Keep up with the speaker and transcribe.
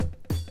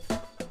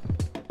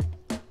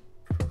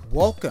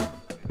Welcome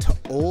to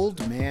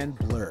Old Man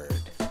Blerd.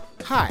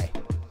 Hi,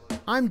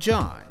 I'm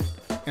John,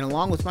 and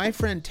along with my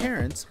friend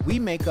Terrence, we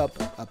make up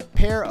a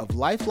pair of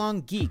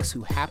lifelong geeks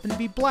who happen to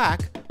be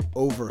black,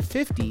 over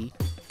 50,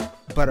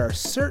 but are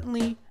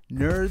certainly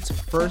nerds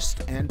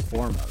first and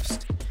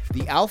foremost.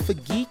 The Alpha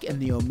Geek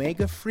and the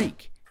Omega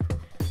Freak.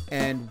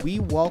 And we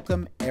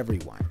welcome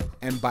everyone.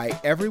 And by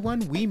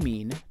everyone, we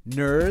mean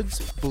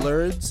nerds,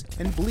 blerds,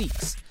 and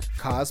bleaks,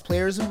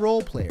 cosplayers and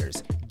role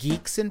players,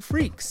 geeks and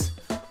freaks,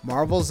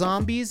 Marvel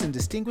zombies and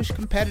distinguished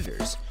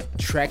competitors,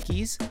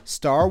 Trekkies,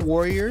 Star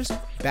Warriors,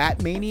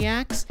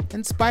 Batmaniacs,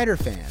 and Spider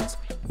fans,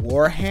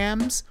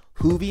 Warhams,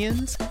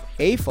 Whovians,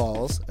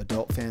 AFOLs,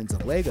 adult fans of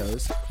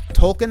Legos,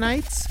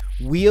 Tolkienites,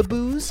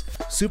 Weeaboos,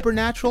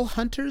 Supernatural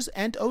Hunters,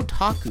 and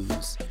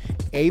Otakus,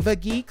 Ava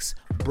Geeks,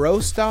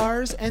 Bro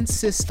Stars, and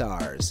Sis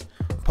Stars,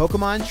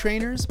 Pokemon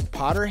Trainers,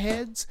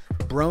 Potterheads,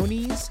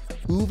 Bronies,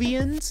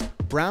 Whovians,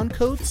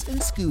 Browncoats, and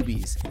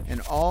Scoobies,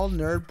 and all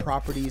nerd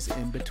properties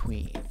in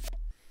between.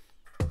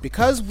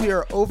 Because we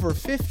are over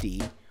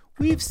 50,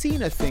 we've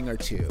seen a thing or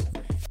two,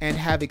 and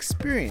have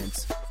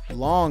experience,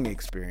 long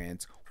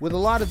experience, with a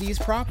lot of these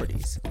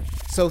properties.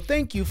 So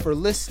thank you for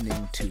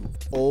listening to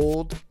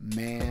Old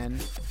Man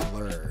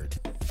Blerd.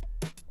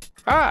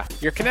 Ah,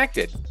 you're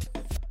connected.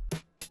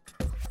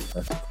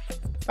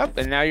 Oh,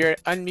 and now you're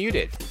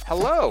unmuted.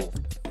 Hello.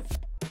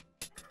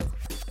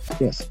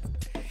 Yes.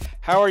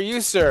 How are you,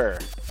 sir?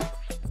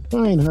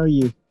 Fine, how are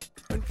you?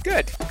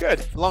 Good,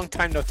 good. Long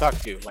time no talk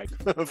to you, like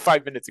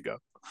 5 minutes ago.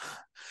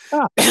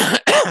 Ah.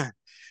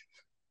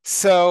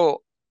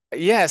 So,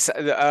 yes,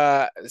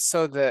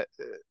 so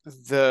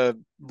the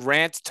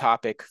rant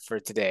topic for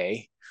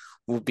today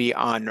will be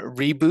on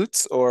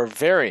reboots or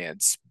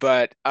variants.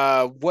 But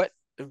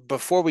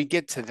before we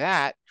get to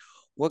that,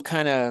 what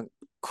kind of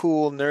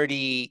cool,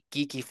 nerdy,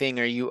 geeky thing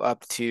are you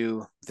up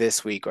to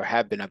this week or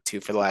have been up to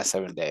for the last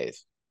 7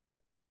 days?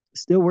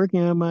 Still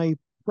working on my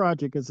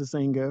project, as the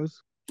saying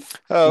goes.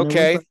 Oh,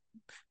 okay.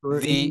 For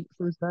the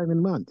first time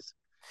in months.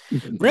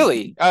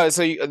 Really?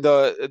 So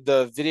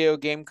the video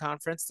game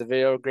conference, the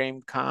video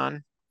game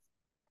con?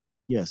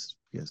 Yes,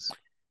 yes.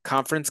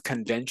 Conference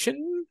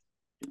convention?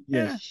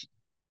 Yes.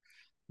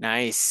 Yeah.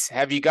 Nice.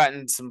 Have you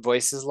gotten some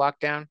voices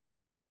locked down?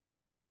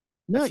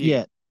 Not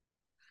yet.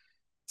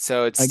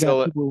 So it's I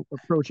still got people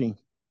approaching.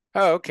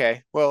 Oh,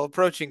 okay. Well,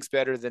 approaching's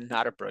better than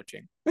not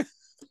approaching.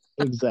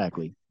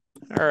 Exactly.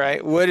 All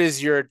right. What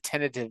is your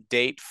tentative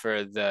date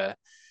for the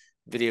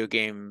video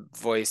game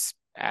voice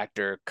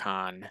actor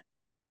con?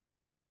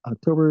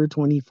 October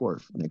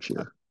 24th next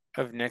year.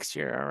 Of next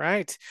year. All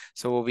right.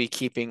 So we'll be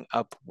keeping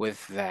up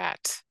with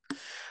that.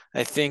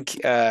 I think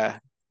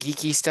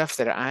geeky stuff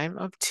that I'm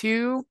up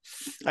to.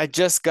 I've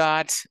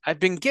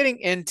been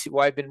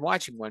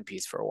watching One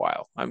Piece for a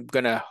while. I'm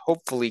going to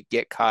hopefully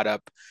get caught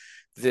up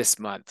this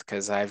month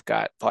because I've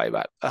got probably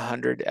about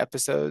 100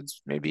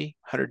 episodes, maybe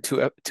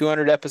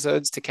 200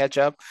 episodes to catch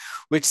up,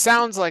 which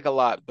sounds like a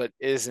lot, but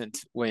isn't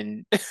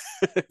when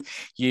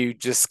you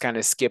just kind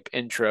of skip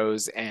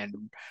intros and,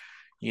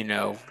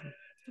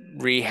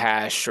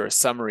 rehash or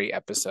summary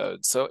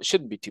episodes. So it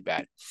shouldn't be too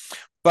bad.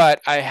 But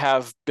I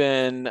have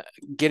been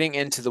getting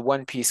into the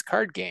One Piece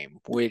card game,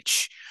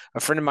 which a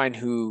friend of mine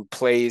who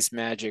plays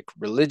Magic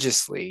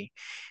religiously,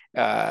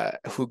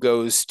 who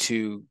goes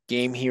to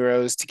Game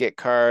Heroes to get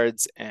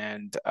cards,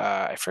 and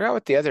I forgot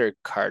what the other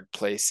card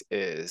place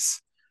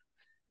is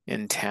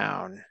in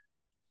town.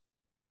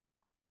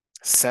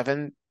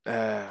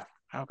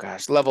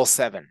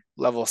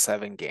 Level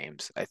 7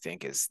 games, I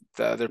think, is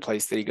the other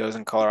place that he goes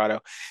in Colorado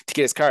to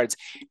get his cards.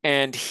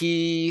 And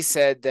he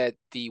said that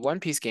the One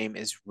Piece game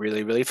is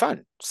really, really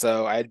fun.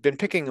 So I'd been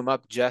picking them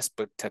up just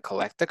to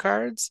collect the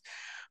cards,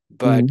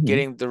 but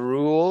getting the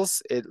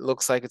rules, it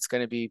looks like it's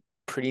going to be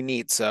pretty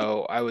neat.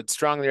 So I would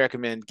strongly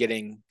recommend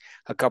getting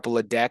a couple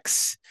of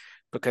decks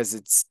because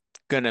it's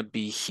going to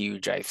be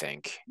huge, I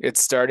think.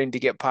 It's starting to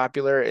get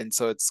popular, and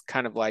so it's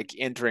kind of like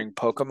entering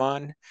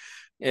Pokemon.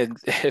 And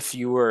if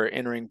you were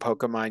entering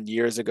Pokemon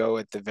years ago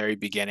at the very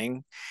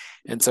beginning,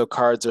 and so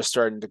cards are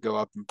starting to go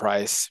up in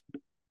price.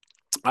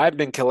 I've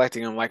been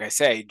collecting them, like I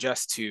say,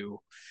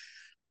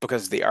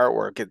 because of the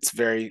artwork. It's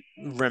very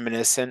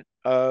reminiscent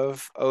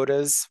of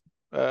Oda's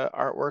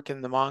artwork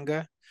in the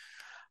manga.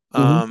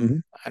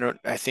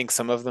 I think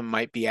some of them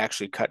might be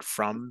actually cut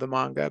from the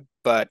manga,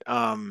 but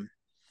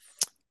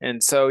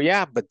and so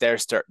yeah, but they're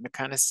starting to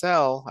kind of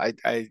sell.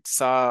 I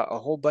saw a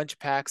whole bunch of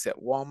packs at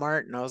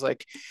Walmart, and I was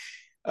like,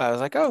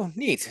 oh,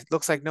 neat. It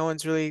looks like no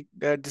one's really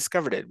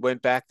discovered it.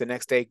 Went back the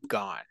next day,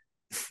 gone.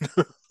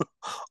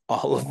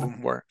 All of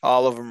them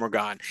were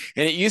gone.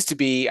 And it used to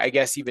be, I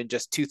guess, even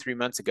just 2-3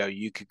 months ago,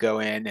 you could go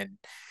in and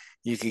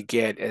you could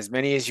get as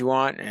many as you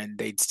want, and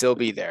they'd still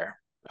be there.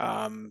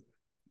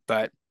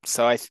 But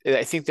so I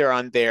think they're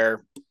on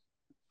their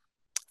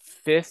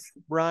 5th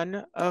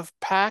run of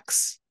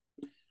packs.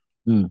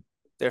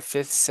 Their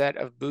 5th set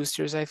of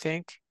boosters, I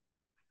think.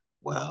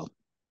 Wow.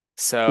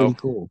 So pretty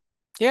cool.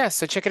 Yeah,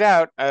 so check it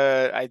out.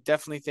 I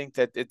definitely think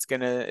that it's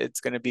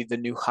gonna be the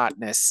new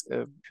hotness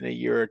in a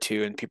year or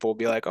two, and people will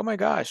be like, "Oh my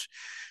gosh,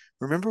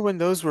 Remember when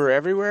those were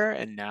everywhere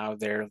and now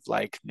they're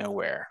like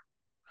nowhere?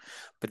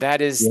 But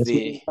that is Yes,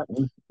 the,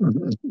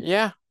 ma'am.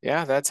 yeah,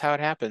 yeah, that's how it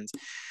happens.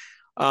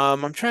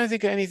 I'm trying to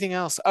think of anything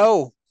else.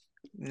 Oh,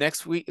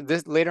 next week,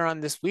 this later on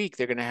this week,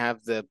 they're gonna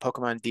have the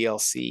Pokemon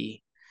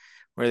DLC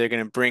where they're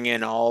gonna bring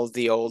in all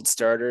the old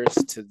starters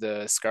to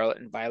the Scarlet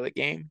and Violet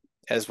game,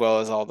 as well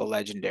as all the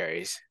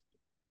legendaries.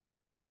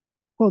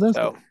 Oh, that's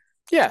So, cool.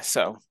 yeah,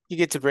 so you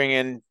get to bring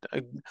in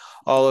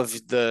all of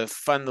the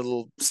fun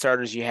little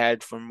starters you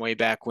had from way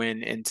back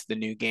when into the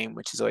new game,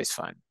 which is always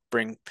fun.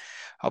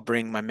 I'll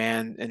bring my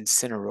man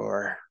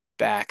Incineroar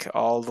back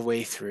all the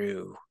way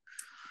through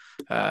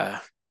uh,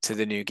 to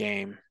the new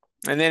game,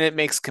 and then it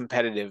makes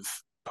competitive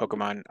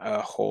Pokemon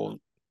a whole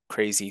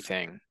crazy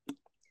thing.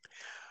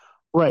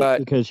 Right, But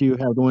because you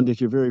have the one that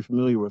you're very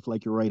familiar with,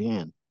 like your right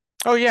hand.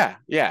 oh yeah,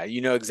 yeah,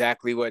 you know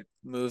exactly what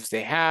moves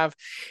they have,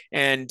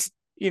 and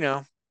you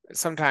know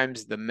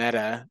sometimes the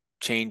meta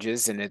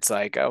changes, and it's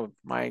like, oh,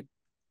 my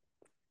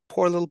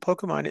poor little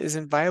Pokemon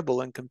isn't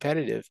viable and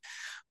competitive.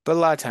 But a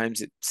lot of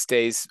times it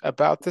stays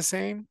about the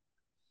same.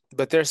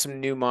 But there's some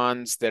new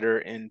mons that are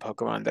in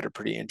Pokemon that are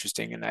pretty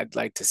interesting, and I'd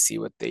like to see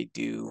what they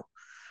do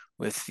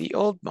with the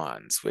old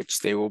mons, which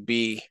they will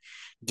be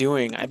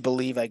doing, I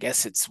believe, I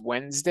guess it's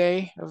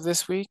Wednesday of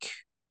this week,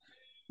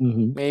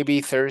 Hmm.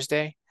 maybe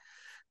Thursday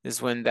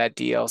is when that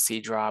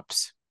DLC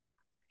drops.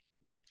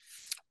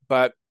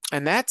 But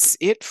and that's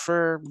it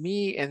for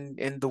me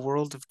in the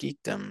world of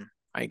geekdom,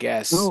 I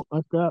guess. No,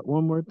 I've got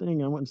one more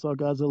thing. I went and saw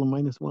Godzilla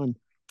 -1.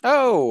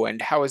 Oh,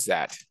 and how is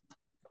that?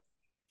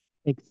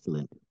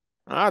 Excellent.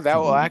 Ah, that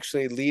will Um,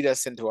 actually lead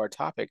us into our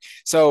topic.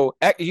 So,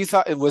 you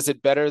thought was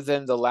it better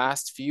than the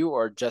last few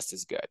or just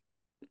as good?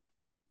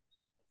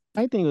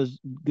 I think it was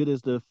good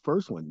as the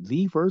first one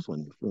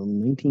from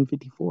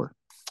 1954.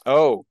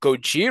 Oh,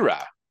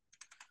 Gojira.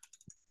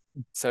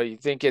 So you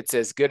think it's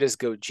as good as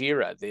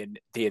Gojira,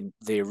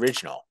 the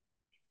original?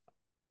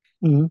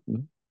 Hmm.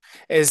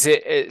 Is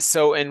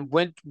so? And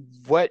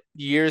what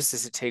years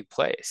does it take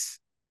place?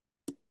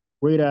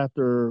 Right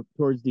after,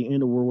 towards the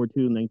end of World War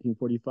II,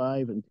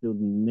 1945 until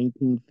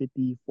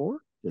 1954,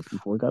 just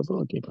before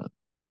Godzilla came out.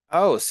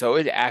 Oh, so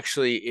it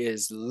actually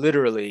is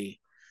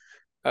literally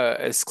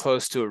as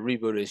close to a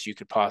reboot as you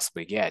could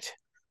possibly get.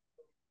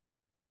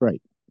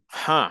 Right.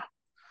 Huh.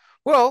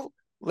 Well,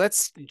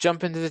 let's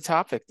jump into the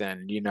topic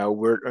then.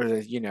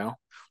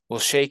 We'll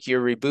shake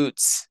your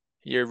reboots,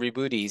 your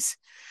rebooties,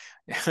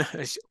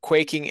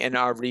 quaking in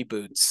our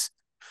reboots.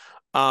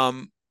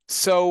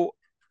 So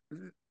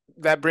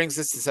that brings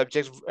us to the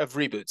subject of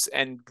reboots.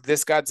 And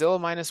this Godzilla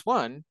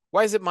 -1,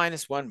 why is it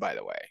 -1, by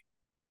the way?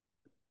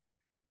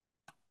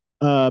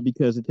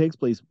 Because it takes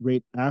place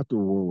right after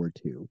World War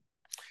II.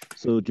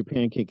 So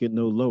Japan can't get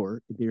no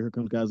lower. Here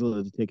comes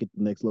Godzilla to take it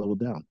the next level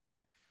down.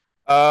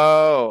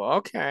 Oh,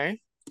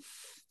 okay.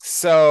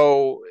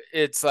 So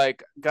it's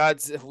like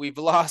we've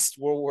lost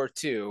World War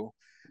II,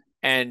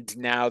 and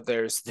now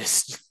there's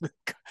this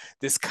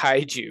this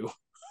kaiju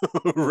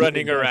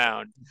running Exactly.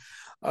 around.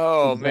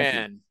 Oh Exactly.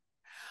 man.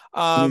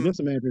 I mean, Um, just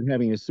imagine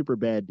having a super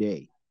bad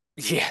day.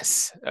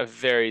 yes, a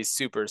very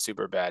super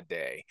bad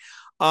day.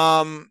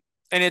 Um,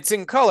 and it's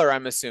in color,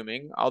 I'm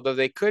assuming, although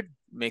they could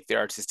make the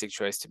artistic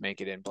choice to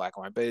make it in black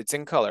and white, but it's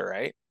in color,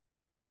 right?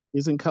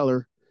 It's in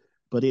color,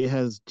 but it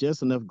has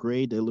just enough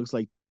gray that it looks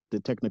like the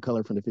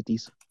Technicolor from the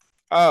 50s.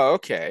 Oh,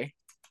 okay.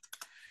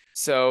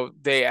 So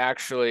they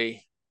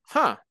actually,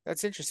 huh,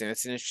 that's interesting.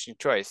 That's an interesting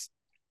choice.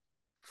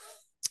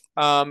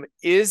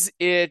 Is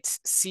it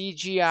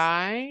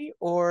CGI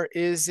or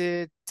is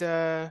it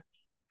a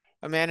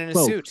man in a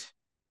Both, suit?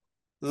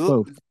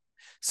 both.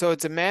 So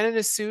it's a man in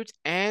a suit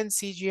and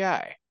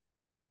CGI.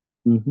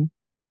 Hmm.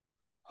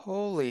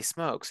 Holy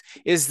smokes.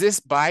 Is this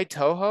by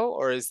Toho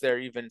or is there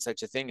even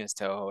such a thing as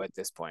Toho at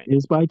this point? It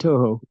is by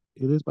Toho.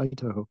 It is by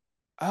Toho.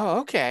 Oh,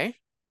 okay.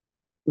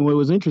 And what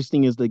was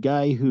interesting is the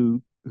guy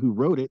who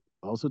wrote it,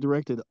 also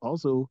directed,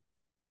 also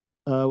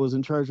was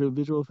in charge of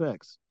visual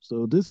effects.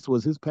 So this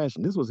was his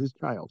passion. This was his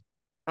child.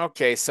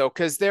 Okay, so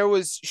because there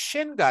was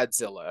Shin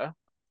Godzilla,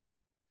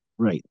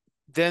 Right.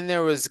 then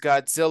there was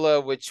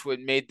Godzilla, which would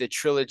made the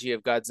trilogy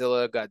of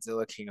Godzilla,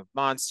 Godzilla King of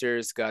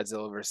Monsters,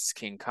 Godzilla versus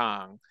King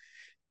Kong.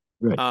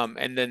 Right.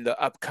 And then the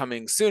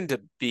upcoming, soon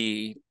to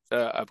be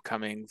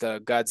upcoming,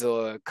 the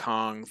Godzilla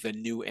Kong, the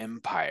New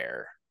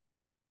Empire.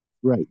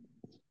 Right.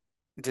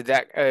 Did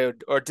that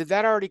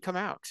already come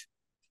out?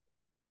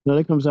 No,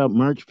 that comes out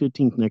March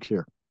 15th next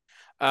year.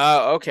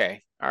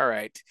 Okay. All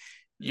right.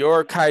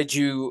 Your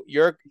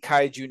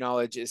kaiju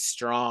knowledge is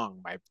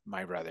strong,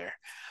 my brother.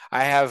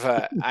 I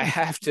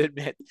have to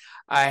admit,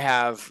 I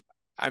have,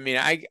 I mean,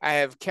 I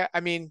have, I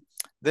mean,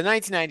 the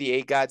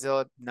 1998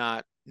 Godzilla,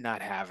 not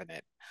having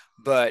it,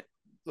 but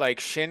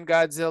like Shin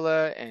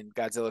Godzilla and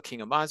Godzilla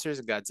King of Monsters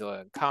and Godzilla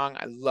and Kong,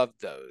 I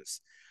loved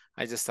those.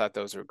 I just thought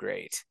those were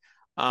great.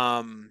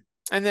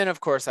 And then of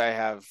course I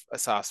have a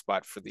soft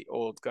spot for the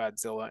old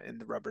Godzilla in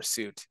the rubber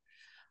suit.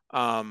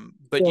 But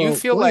you Well,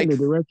 feel like,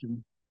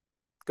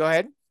 go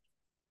ahead.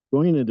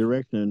 going in the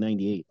direction of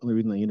 98, only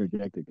reason I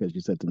interjected because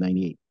you said the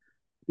 98.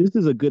 This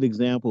is a good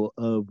example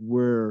of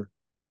where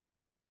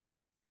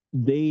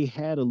they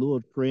had a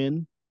little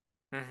trend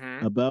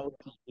Mm-hmm. about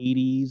the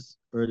 80s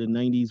or the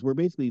 90s where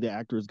basically the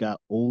actors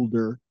got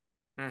older,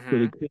 so they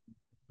Mm-hmm. couldn't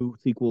do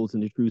sequels in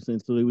the true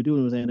sense. So they would do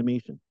it as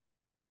animation,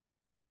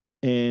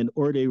 and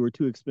or they were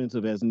too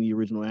expensive as in the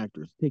original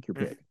actors. Take your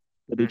pick.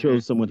 But they Mm-hmm.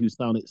 chose someone who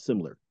sounded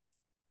similar,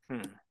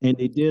 Hmm. and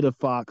they did a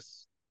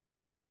Fox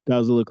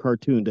Godzilla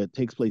cartoon that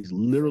takes place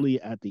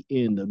literally at the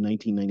end of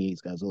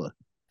 1998's Godzilla,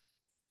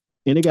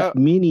 and it got Oh.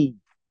 many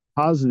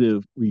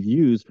positive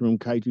reviews from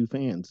kaiju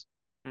fans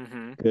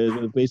Mm-hmm. because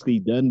it was basically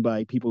done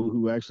by people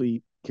who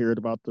actually cared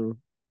about the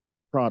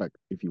product,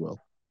 if you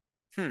will.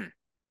 Hmm.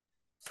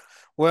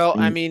 Well,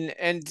 I And mean,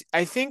 and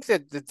I think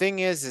that the thing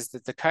is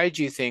that the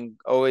kaiju thing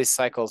always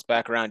cycles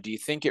back around. Do you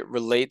think it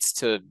relates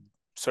to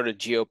sort of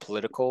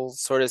geopolitical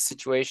sort of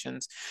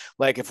situations?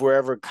 Like if we're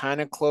ever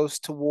kind of close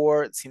to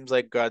war, it seems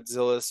like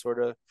Godzilla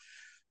sort of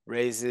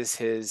raises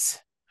his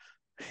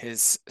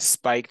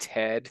spiked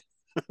head.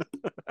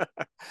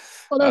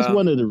 well, that's Um,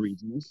 one of the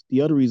reasons. The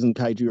other reason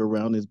kaiju are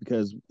around is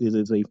because it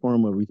is a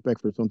form of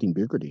respect for something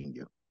bigger than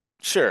you.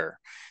 Sure.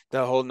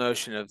 The whole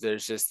notion of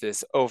there's just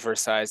this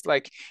oversized,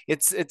 like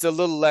it's a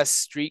little less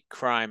street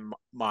crime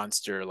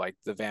monster like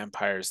the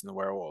vampires and the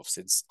werewolves.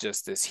 It's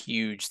just this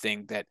huge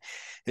thing that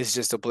is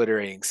just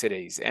obliterating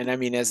cities. And I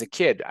mean, as a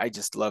kid, I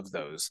just love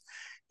those.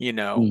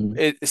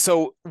 Mm-hmm.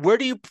 So where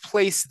do you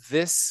place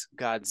this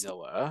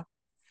Godzilla?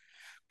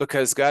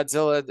 Because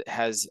Godzilla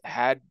has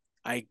had,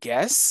 I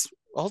guess,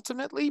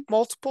 ultimately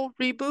multiple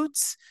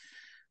reboots,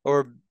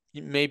 or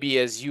maybe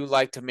as you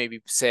like to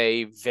maybe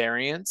say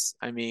variants.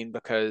 I mean,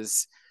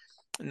 because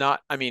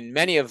not, I mean,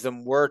 many of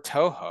them were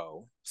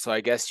Toho, so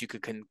I guess you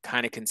could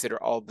kind of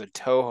consider all the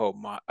Toho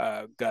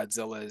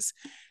Godzillas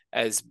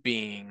as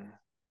being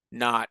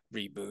not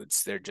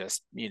reboots. They're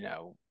just,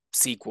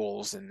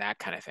 sequels and that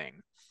kind of thing.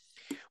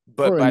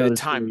 But Or by the another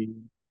time, story.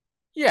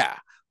 yeah,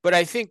 but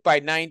I think by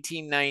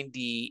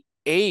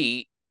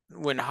 1998,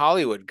 when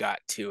Hollywood got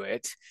to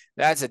it,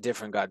 that's a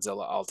different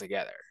Godzilla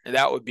altogether. And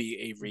that would be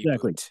a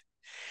Exactly. reboot.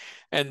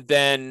 And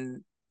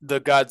then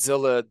the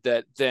Godzilla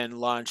that then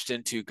launched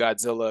into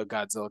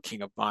Godzilla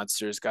King of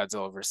Monsters,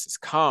 Godzilla versus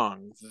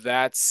Kong,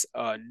 that's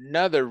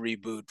another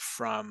reboot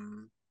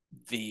from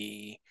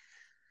the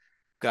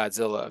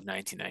Godzilla of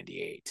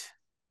 1998.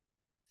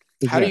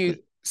 How do you,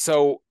 Exactly.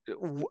 so,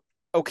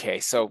 okay,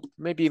 so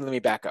maybe let me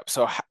back up.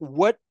 So,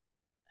 what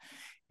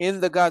in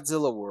the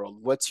Godzilla world,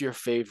 what's your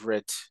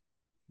favorite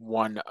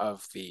one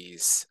of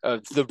these,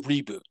 of the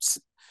reboots?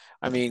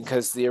 I mean,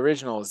 because the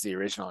original is the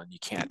original and you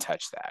can't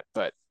touch that,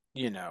 but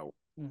you know,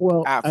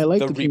 Well, I like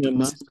the the King of reboots.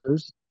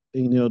 Monsters.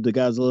 The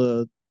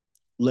Godzilla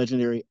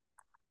Legendary.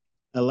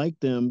 I like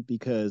them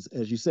because,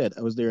 as you said,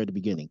 I was there at the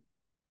beginning.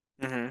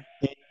 Hmm.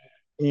 And,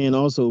 and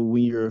also,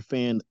 when you're a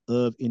fan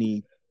of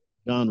any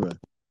genre,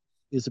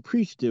 it's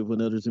appreciative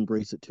when others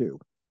embrace it too.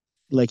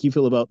 Like you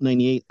feel about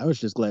 98, I was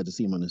just glad to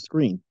see him on the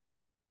screen.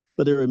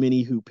 But there are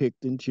many who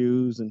picked and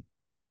choose and,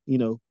 you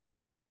know,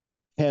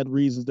 had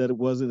reasons that it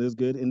wasn't as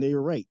good. And they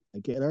were right. I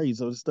can't argue.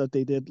 So the stuff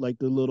they did, like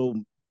the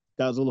little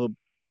Godzilla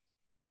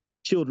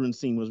children's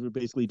scene was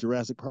basically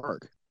Jurassic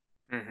Park.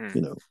 Hmm.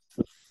 You know,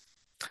 it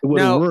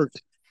would have Now,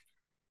 worked.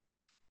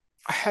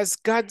 has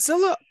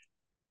Godzilla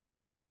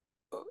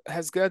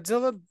has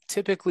Godzilla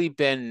typically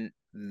been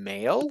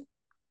male?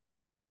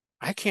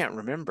 I can't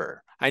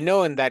remember. I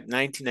know in that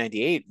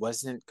 1998,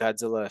 wasn't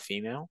Godzilla a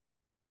female?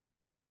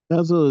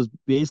 Godzilla has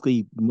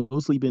basically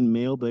mostly been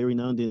male, but every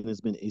now and then has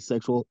been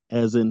asexual,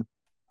 as in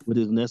what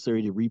is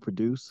necessary to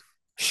reproduce,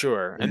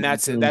 Sure, and and then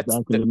turns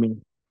back into male.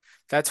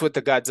 that's what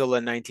the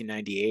Godzilla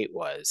 1998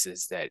 was,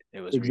 is that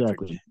it was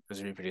Exactly.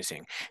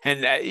 reproducing.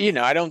 And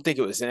I don't think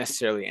it was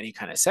necessarily any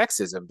kind of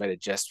sexism, but it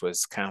just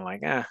was kind of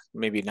like,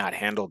 maybe not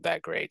handled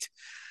that great.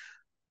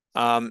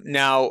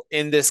 Now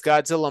in this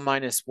Godzilla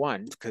minus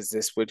one, because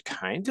this would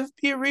kind of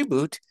be a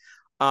reboot,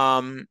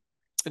 um,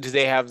 do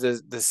they have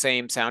the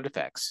same sound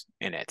effects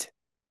in it?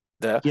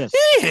 The Yes.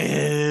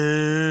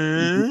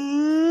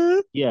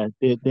 Yeah,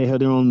 they have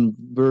their own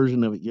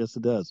version of it. Yes,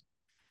 it does.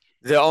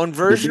 the own The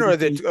version, or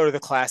biggest the thing, or the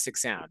classic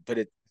sound,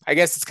 but I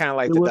guess it's kind of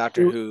like it the was,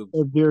 Doctor Who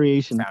a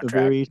soundtrack.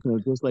 variation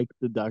of just like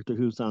the Doctor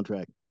Who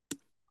soundtrack.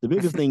 The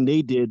biggest thing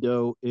they did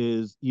though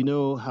is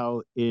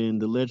how in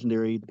the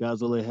legendary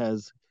Godzilla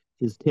has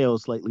his tail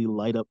slightly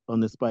light up on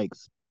the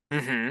spikes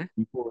Hmm.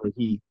 before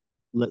he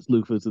lets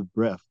loose his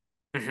breath.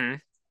 Hmm.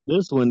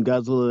 This one,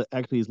 Godzilla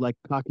actually is like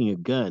cocking a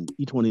gun.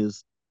 Each one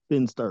is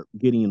fins start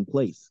getting in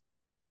place.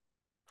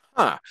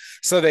 Huh.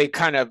 So they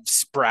kind of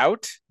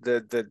sprout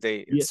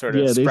they Yeah, sort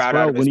of yeah, they sprout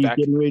out of sprout his back.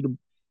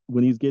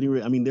 when he's getting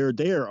ready. I mean, they're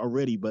there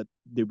already, but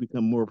they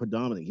become more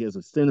predominant. He has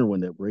a center one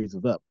that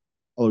raises up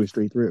all the way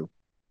straight through.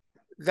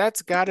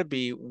 That's got to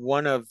be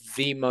one of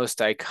the most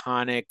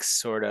iconic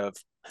sort of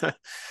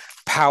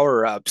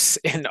power-ups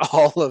in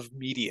all of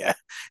media.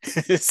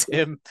 is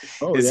him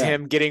Oh is yeah.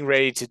 him getting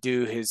ready to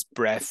do his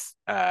breath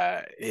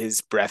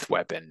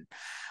weapon.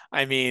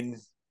 I mean,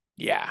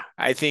 yeah,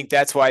 I think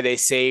that's why they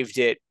saved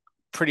it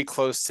pretty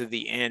close to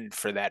the end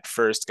for that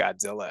first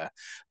Godzilla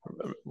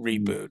Mm.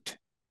 reboot.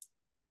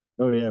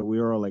 Oh yeah, we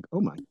are all like,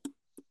 oh my.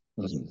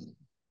 Mhm.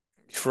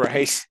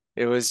 Right.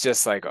 It was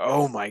just like,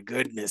 oh my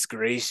goodness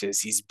gracious,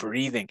 he's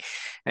breathing.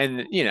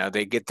 And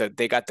they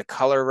got the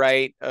color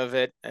right of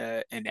it,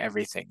 and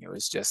everything. It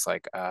was just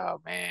like,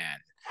 oh man.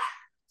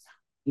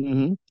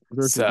 Hmm.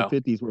 Versus the So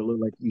 50s where it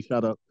looked like you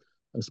shot a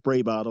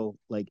spray bottle,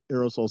 like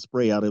aerosol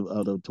spray out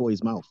of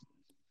toy's mouth.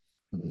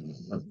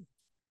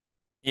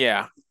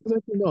 yeah.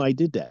 No, I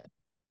did that.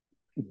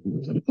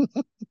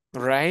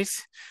 Right.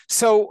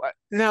 So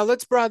now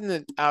let's broaden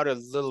it out a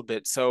little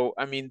bit. So,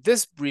 I mean,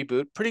 this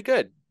reboot, pretty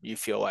good. You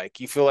feel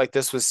like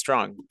this was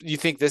strong. You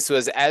think this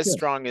was as Yes,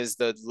 strong as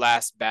the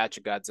last batch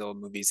of Godzilla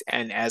movies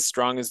and as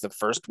strong as the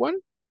first one?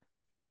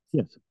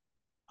 yes.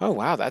 Oh,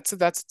 wow. That's a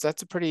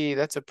pretty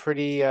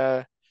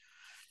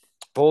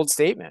bold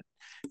statement.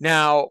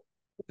 Now,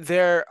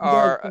 there You guys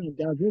are, saying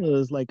Godzilla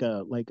is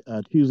like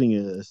choosing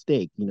a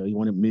steak. You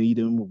want it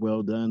medium,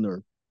 well done,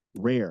 or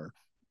rare.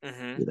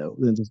 mhm.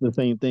 Then it's the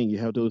same thing. You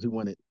have those who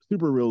want it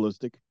super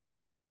realistic,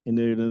 and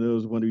then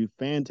those who want to be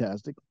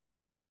fantastic,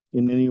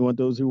 and then you want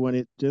those who want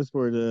it just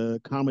for the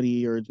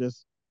comedy or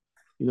just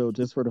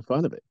for the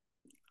fun of it.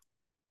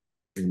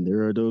 And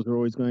there are those who are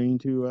always going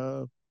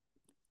to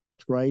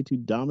try to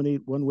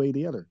dominate one way or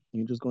the other.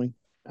 You're just going,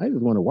 I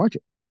just want to watch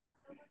it.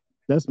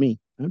 That's me.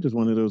 I'm just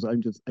one of those. I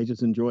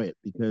just enjoy it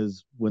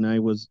because when I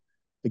was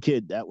a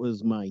kid, that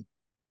was my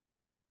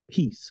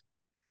peace.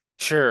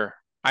 Sure.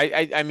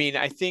 I mean,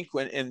 I think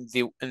when in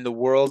the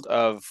world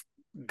of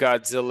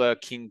Godzilla,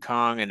 King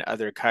Kong, and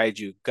other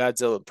kaiju,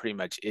 Godzilla pretty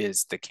much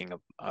is the king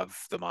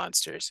of the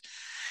monsters.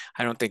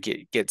 I don't think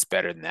it gets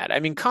better than that. I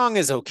mean, Kong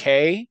is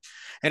okay,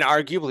 and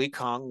arguably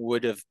Kong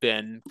would have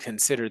been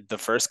considered the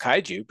first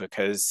kaiju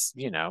because,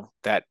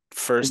 that It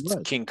first was.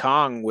 King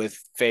Kong with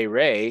Fay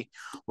Ray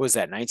was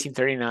that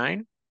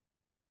 1939?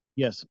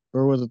 Yes.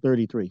 Or was it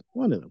 33?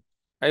 One of them.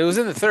 It was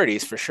in the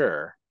 30s for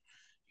sure.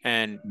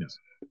 And Yes.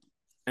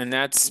 and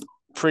that's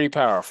pretty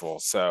powerful.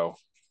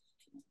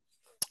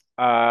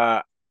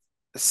 Uh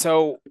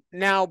so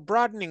now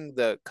broadening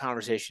the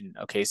conversation.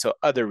 Okay, so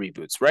other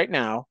reboots. Right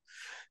now,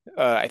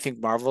 I think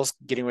Marvel's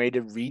getting ready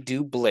to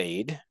redo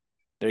Blade.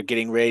 They're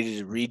getting ready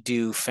to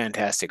redo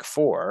Fantastic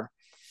Four,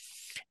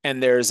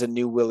 and there's a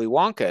new Willy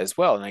Wonka as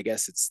well. And I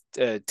guess it's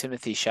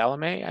Timothy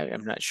Chalamet.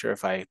 I'm not sure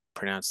if I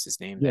pronounced his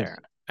name Yes. there.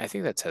 I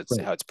think that's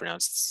Right. how it's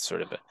pronounced.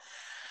 Sort of a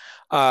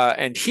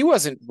and he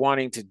wasn't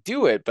wanting to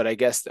do it, but I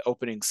guess the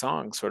opening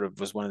song sort of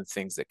was one of the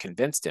things that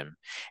convinced him.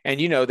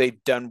 And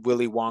they've done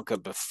Willy Wonka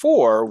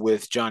before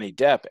with Johnny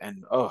Depp,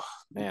 and oh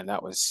man,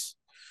 that was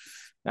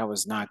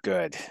not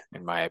good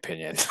in my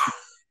opinion.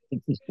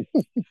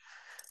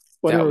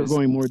 But they That were was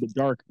going more the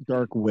dark,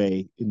 dark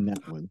way in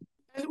that one.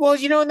 well,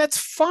 and that's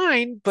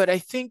fine, but I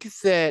think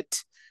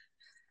that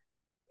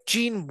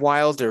Gene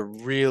Wilder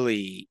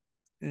really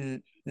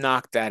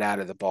knocked that out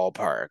of the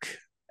ballpark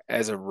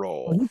as a Well,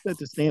 role. he set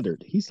the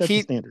standard. He set the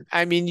He, standard.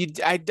 I mean,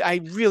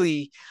 I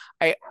really,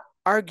 I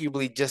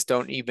arguably just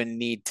don't even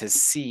need to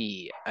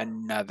see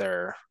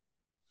another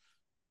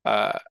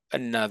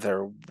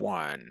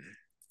one.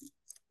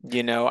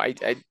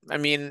 I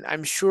mean,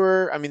 I'm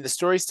sure. I mean, the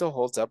story still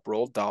holds up.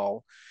 Roald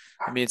Dahl.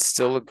 I mean, it's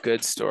still a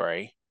good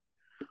story,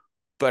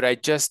 but I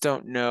just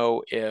don't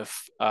know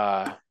if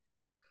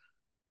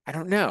I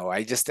don't know.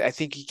 I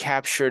think he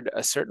captured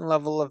a certain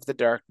level of the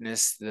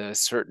darkness, the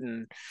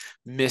certain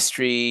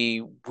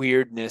mystery,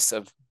 weirdness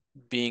of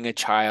being a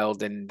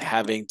child and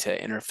having to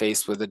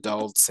interface with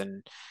adults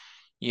and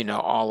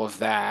all of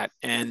that.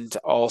 And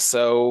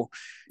also,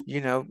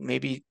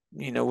 maybe,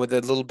 with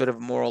a little bit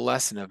of moral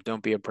lesson of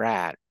don't be a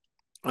brat.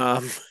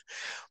 Um,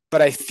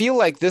 but I feel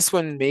like this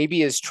one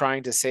maybe is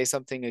trying to say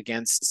something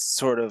against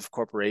sort of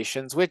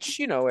corporations, which,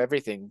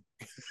 everything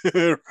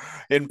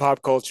in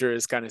pop culture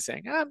is kind of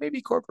saying,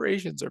 maybe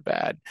corporations are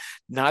bad.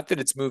 Not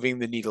that it's moving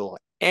the needle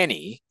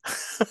any.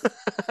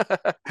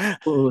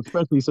 Well,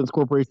 especially since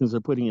corporations are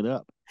putting it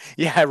up.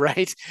 Yeah,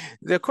 right.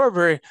 The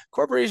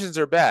corporations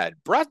are bad.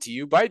 Brought to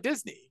you by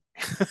Disney.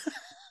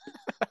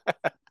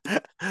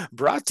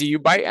 Brought to you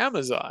by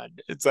Amazon.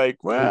 It's like,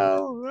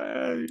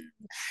 well,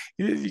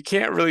 you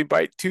can't really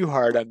bite too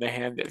hard on the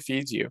hand that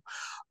feeds you.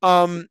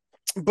 Um,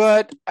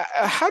 but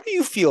how do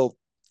you feel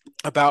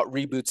about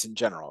reboots in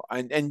general?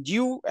 And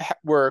you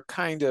were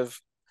kind of,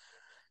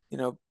 you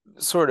know,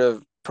 sort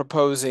of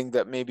proposing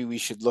that maybe we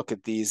should look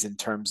at these in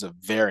terms of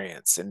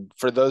variants. And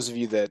for those of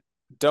you that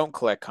don't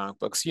collect comic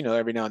books,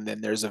 every now and then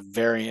there's a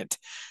variant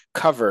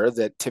cover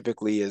that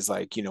typically is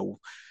like,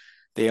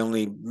 they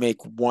only make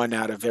one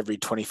out of every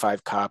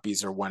 25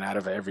 copies or one out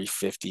of every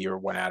 50 or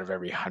one out of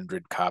every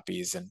 100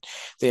 copies, and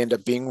they end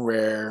up being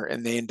rare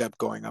and they end up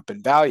going up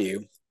in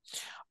value.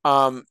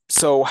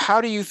 So how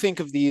do you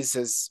think of these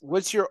as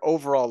what's your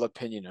overall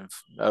opinion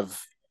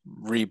of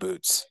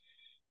reboots?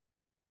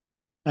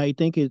 I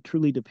think it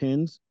truly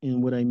depends.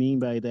 And what I mean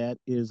by that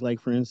is, like,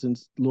 for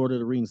instance, Lord of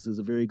the Rings is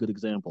a very good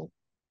example.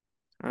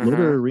 Lord of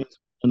the Mm-hmm. Rings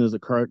was a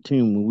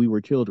cartoon when we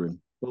were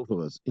children, both of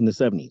us, in the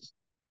 70s,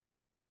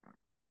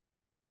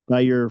 by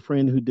your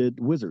friend who did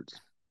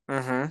Wizards.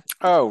 Mm-hmm.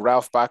 Oh,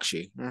 Ralph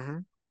Bakshi. Mm-hmm.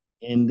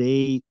 And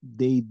they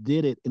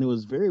did it, and it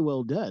was very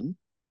well done,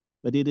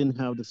 but they didn't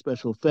have the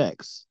special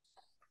effects.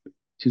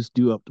 to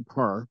do up to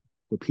par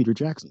what Peter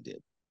Jackson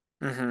did.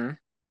 Mm-hmm.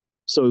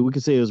 So we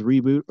could say it was a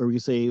reboot, or we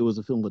could say it was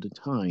a film of the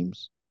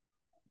times.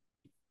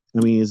 I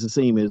mean, it's the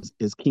same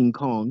as King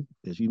Kong,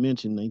 as you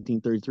mentioned,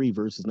 1933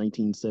 versus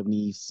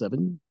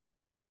 1977.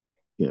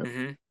 You know,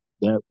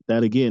 Mm-hmm.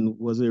 that again,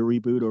 was it a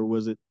reboot or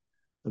was it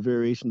a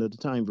variation of the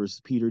time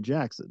versus Peter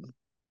Jackson?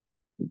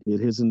 He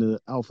did his in the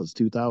Alphas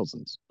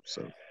 2000s.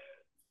 So,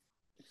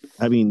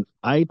 I mean,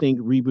 I think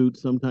reboots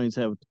sometimes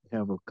have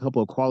a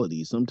couple of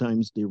qualities.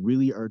 Sometimes they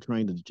really are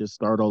trying to just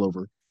start all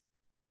over.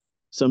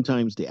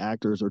 Sometimes the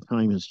actors or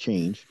time has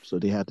changed, so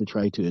they have to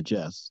try to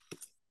adjust.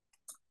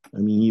 I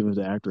mean, even if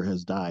the actor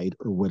has died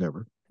or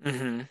whatever.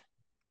 Mm-hmm.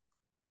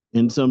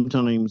 And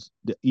sometimes,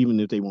 even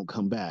if they won't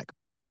come back,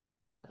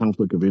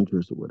 conflict of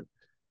interest or whatever.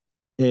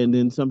 And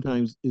then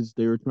sometimes is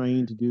they're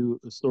trying to do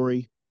a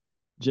story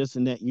just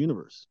in that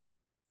universe,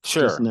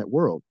 just in Sure. that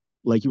world.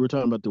 Like you were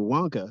talking about the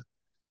Wonka.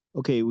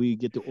 Okay, we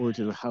get the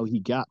origin of how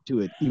he got to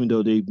it, even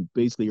though they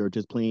basically are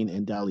just playing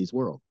in Dali's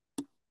world.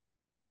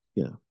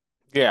 Yeah.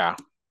 Yeah.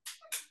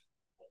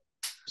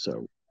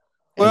 So,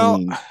 I Well,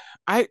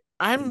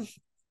 mean,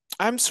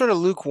 I'm sort of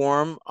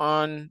lukewarm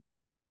on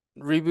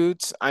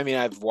reboots. I mean,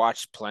 I've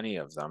watched plenty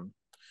of them.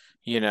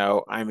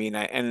 I mean,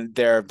 and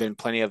there have been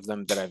plenty of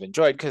them that I've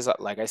enjoyed because,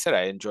 like I said,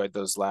 I enjoyed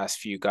those last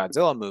few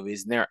Godzilla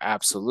movies, and they're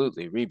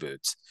absolutely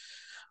reboots.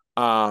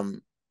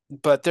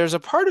 But there's a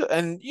part of,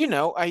 and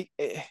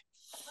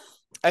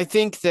I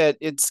think that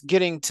it's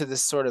getting to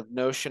this sort of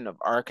notion of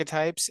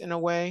archetypes in a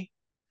way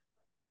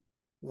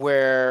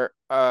where,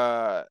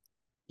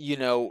 you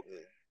know,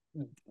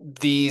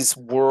 these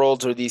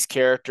worlds or these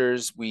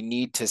characters, we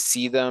need to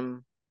see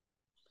them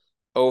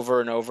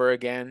over and over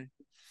again,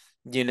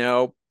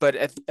 but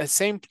at the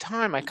same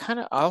time, I kind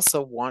of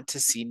also want to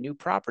see new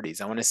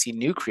properties. I want to see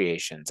new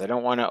creations. I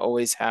don't want to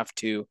always have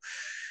to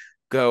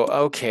go,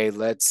 okay,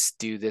 let's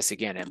do this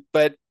again.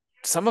 But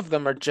some of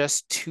them are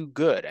just too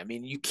good. I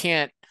mean, you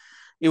can't,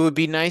 it would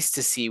be nice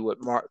to see what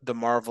the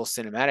Marvel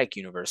Cinematic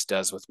Universe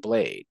does with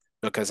Blade,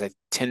 because I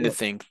tend to well,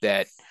 think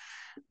that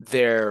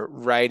their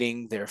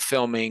writing, their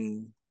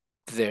filming,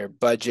 their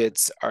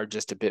budgets are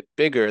just a bit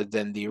bigger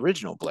than the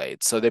original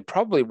Blade. So they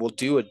probably will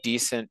do a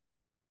decent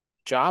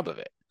job of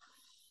it,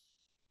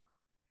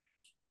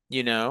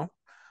 you know?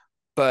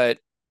 But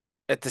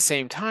at the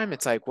same time,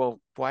 it's like, well,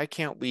 why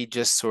can't we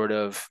just sort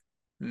of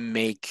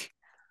make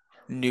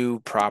new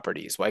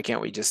properties? Why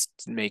can't we just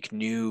make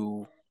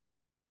new,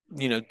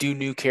 do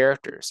new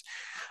characters?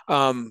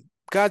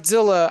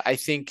 Godzilla, I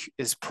think,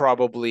 is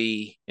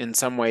probably in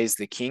some ways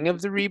the king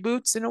of the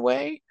reboots in a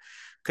way,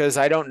 because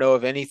I don't know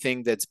of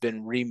anything that's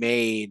been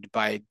remade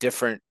by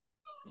different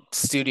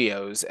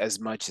studios as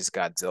much as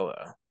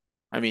Godzilla.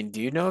 I mean,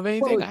 do you know of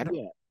anything? well, I don't.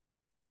 yeah.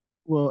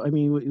 Well, I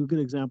mean, a good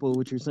example of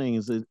what you're saying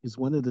is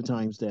one of the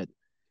times that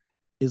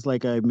is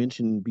like I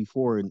mentioned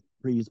before in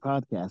previous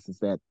podcasts is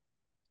that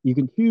you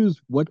can choose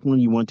what one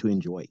you want to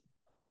enjoy.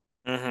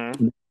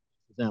 Mm-hmm. For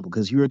example,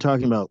 because you were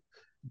talking about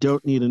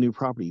don't need a new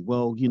property.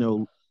 Well,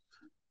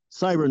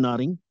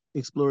 cybernauting,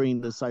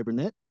 exploring the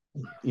cybernet,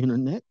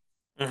 internet.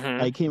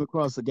 Mm-hmm. I came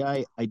across a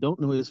guy, I don't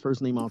know his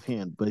first name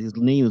offhand, but his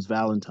name is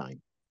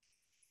Valentine.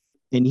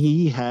 And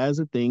he has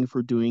a thing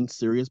for doing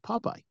serious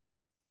Popeye.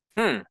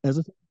 Hmm. As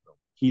a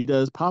he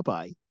does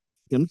Popeye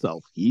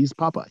himself. He's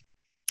Popeye.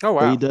 Oh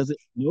But he wow. does it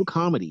no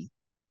comedy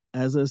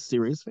as a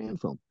serious fan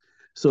film.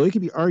 So it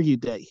could be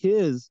argued that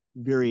his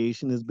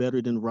variation is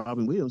better than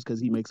Robin Williams because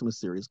he makes him a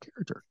serious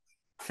character.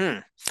 Hmm.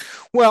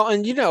 Well,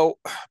 and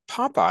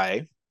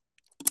Popeye,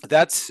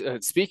 that's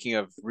speaking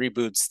of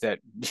reboots that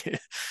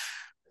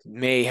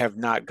may have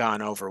not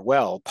gone over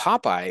well.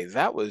 Popeye,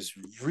 that was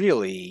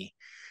really,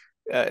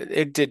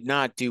 it did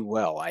not do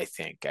well, I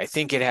think. I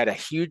think it had a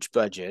huge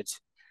budget,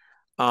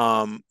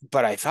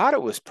 but I thought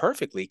it was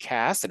perfectly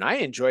cast and I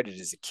enjoyed it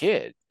as a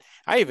kid.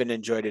 I even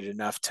enjoyed it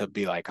enough to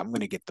be like, I'm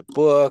going to get the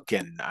book.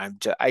 And I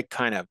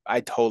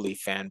totally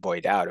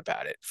fanboyed out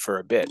about it for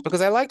a bit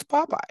because I liked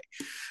Popeye.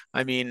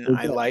 I mean,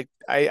 Exactly.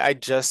 I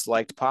just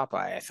liked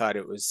Popeye.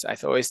 I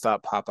always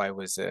thought Popeye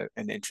was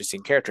an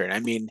interesting character. And I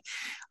mean,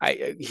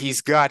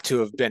 he's got to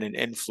have been an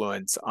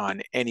influence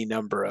on any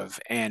number of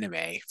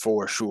anime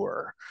for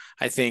sure.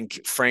 I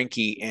think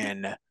Frankie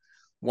in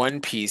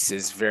One Piece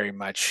is very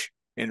much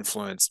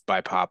influenced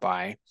by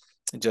Popeye,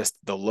 just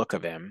the look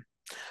of him.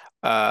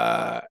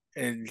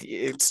 And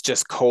it's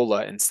just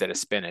cola instead of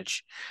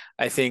spinach.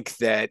 I think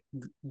that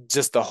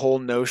just the whole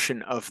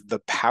notion of the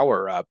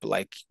power up,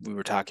 like we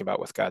were talking about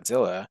with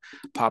Godzilla,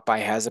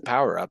 Popeye has a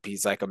power up.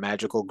 He's like a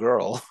magical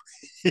girl.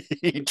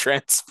 He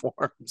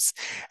transforms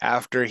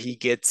after he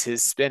gets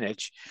his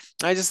spinach.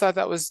 I thought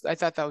that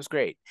was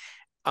great.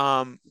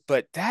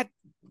 But that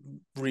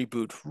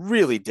reboot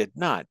really did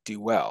not do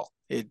well.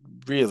 It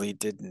really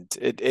didn't.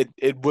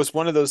 It was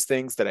one of those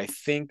things that I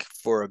think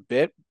for a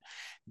bit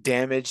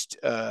damaged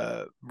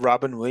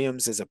Robin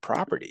Williams as a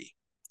property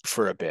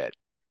for a bit.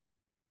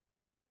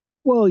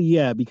 Well,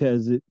 yeah,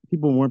 because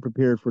people weren't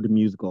prepared for the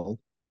musical.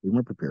 They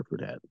weren't prepared for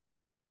that.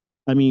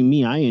 I mean,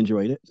 me, I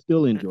enjoyed it,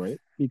 still enjoy it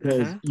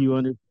because Mm-hmm. you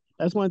under.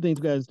 That's one of the things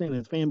you got to understand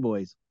as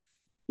fanboys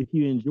if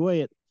you enjoy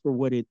it for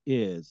what it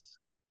is,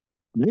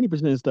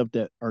 90% of stuff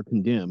that are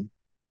condemned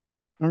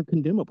aren't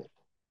condemnable.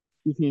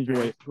 If you enjoy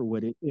Hmm. it for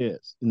what it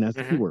is, and that's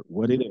the key Hmm. word,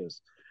 what it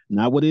is,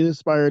 not what it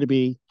aspired to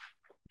be,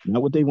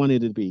 not what they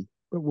wanted it to be,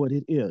 but what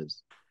it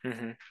is.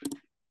 Hmm.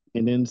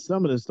 And then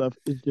some of the stuff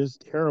is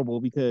just terrible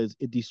because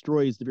it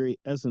destroys the very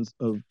essence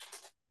of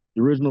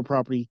the original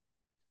property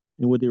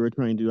and what they were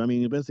trying to do. I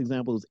mean, the best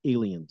example is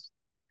Aliens.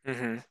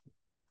 Hmm.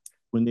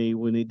 When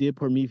they did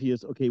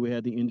Prometheus, okay, we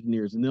had the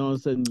engineers, and then all of a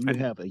sudden you And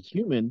have a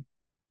human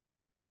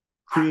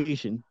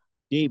creation,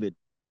 David,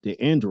 the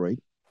android,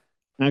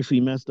 actually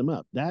messed them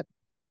up. That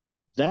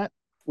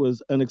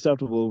was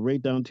unacceptable,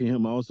 right down to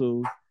him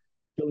also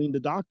killing the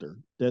doctor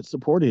that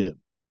supported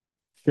him.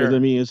 Because I sure.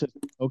 mean, it's just,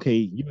 okay,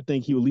 you would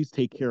think he would at least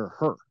take care of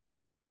her,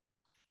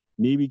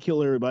 maybe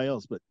kill everybody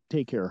else, but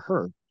take care of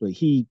her. But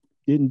he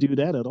didn't do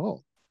that at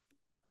all.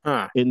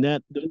 Huh. And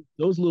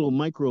those little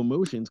micro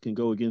emotions can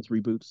go against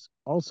reboots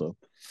also.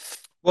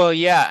 Well,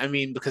 yeah, I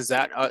mean, because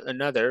that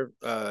another,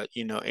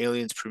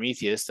 Aliens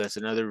Prometheus, that's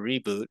another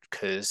reboot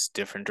because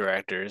different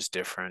directors,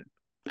 different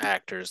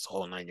actors, the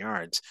whole nine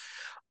yards.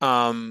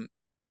 Um,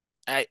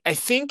 I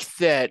think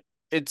that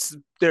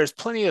there's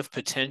plenty of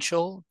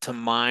potential to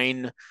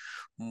mine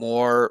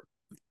more,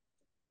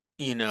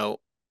 you know,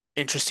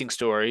 interesting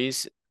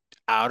stories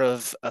out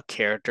of a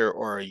character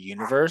or a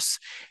universe,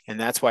 and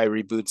that's why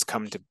reboots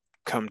come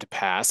to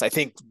pass. I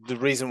think the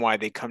reason why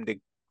they come to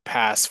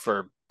pass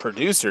for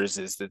producers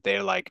is that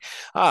they're like,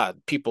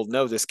 people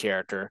know this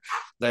character,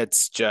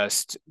 let's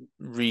just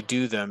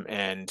redo them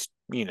and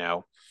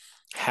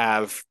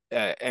have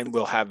and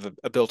we'll have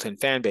a built-in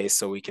fan base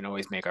so we can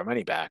always make our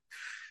money back.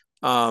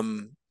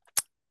 Um,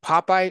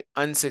 Popeye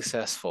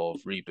unsuccessful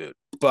reboot,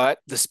 but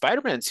the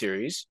Spider-Man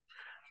series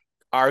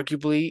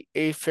arguably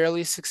a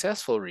fairly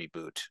successful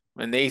reboot,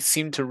 and they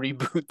seem to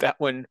reboot that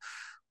one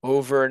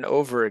over and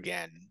over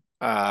again.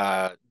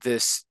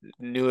 This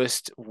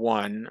newest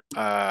one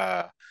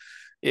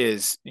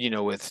is,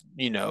 with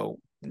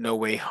No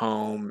Way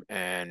Home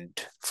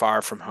and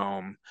Far From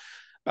Home,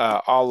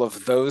 all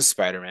of those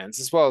Spider-Mans,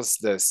 as well as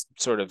this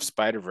sort of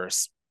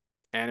Spider-Verse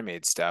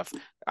animated stuff,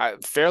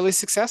 fairly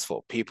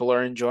successful. People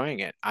are enjoying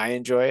it. I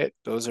enjoy it.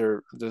 Those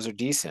are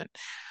decent.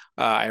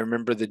 I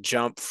remember the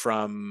jump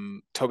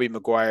from Tobey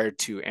Maguire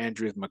to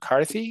Andrew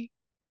McCarthy,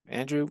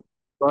 Andrew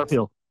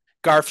Garfield.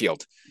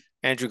 Garfield,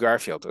 Andrew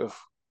Garfield. Oof,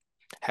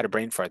 had a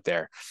brain fart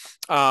there.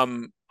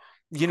 Um,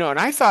 and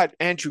I thought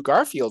Andrew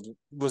Garfield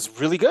was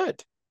really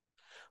good,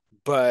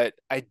 but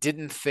I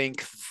didn't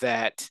think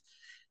that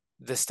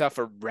the stuff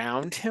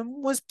around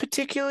him was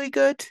particularly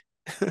good,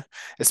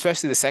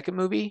 especially the second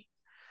movie.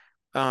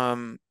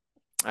 Um,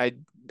 I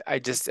I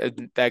just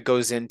that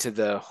goes into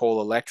the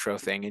whole Electro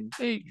thing, and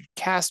you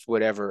cast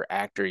whatever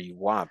actor you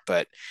want,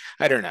 but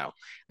I don't know.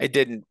 It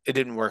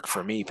didn't work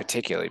for me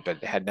particularly, but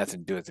it had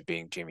nothing to do with it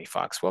being Jamie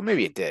Foxx. Well,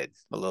 maybe it did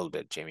a little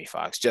bit, Jamie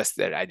Foxx, just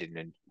that I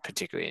didn't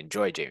particularly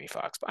enjoy Jamie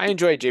Foxx. But I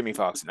enjoyed Jamie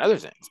Foxx and other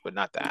things, but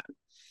not that.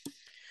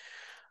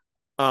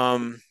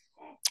 Um,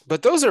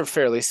 but those are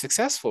fairly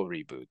successful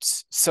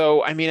reboots.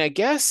 So I mean, I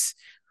guess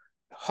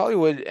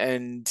Hollywood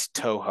and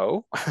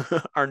Toho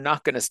are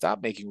not going to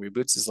stop making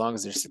reboots as long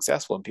as they're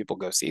successful and people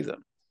go see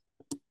them.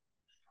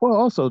 Well,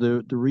 also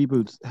the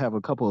reboots have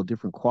a couple of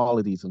different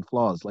qualities and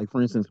flaws. Like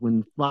for instance,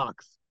 when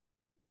Fox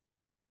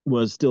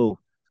was still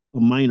a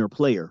minor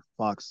player,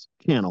 Fox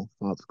Channel,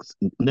 Fox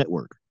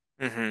Network,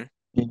 Hmm.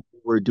 and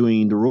we're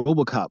doing the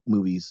RoboCop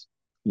movies,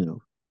 you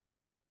know,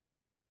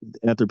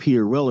 after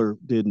Peter Weller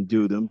didn't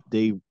do them,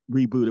 they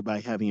rebooted by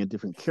having a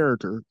different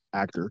character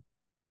actor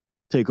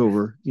take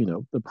over,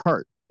 the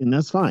part, and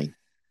that's fine.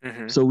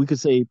 Hmm. So we could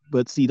say,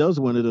 but see, those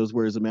are one of those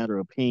where it's a matter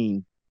of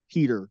paying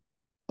Peter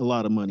a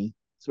lot of money,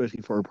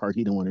 especially for a part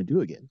he didn't want to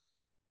do again,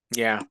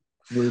 Yeah.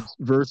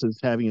 versus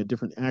having a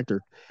different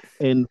actor.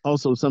 And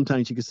also,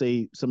 sometimes you could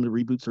say some of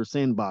the reboots are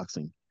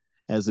sandboxing,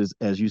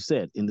 as you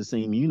said, in the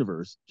same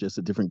universe, just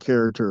a different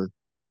character,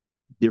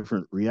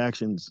 different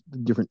reactions,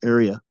 different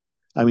area.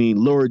 I mean,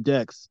 Lower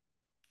Decks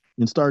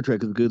in Star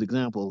Trek is a good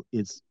example.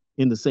 It's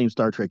in the same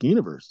Star Trek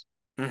universe,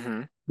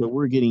 Hmm. but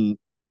we're getting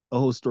a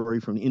whole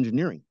story from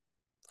engineering.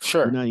 We're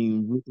Sure. not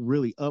even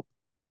really up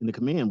in the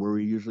command where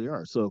we usually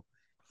are. So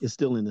it's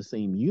still in the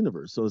same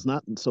universe. So it's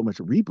not so much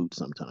a reboot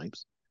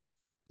sometimes.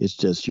 It's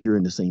just you're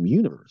in the same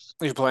universe.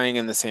 You're playing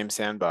in the same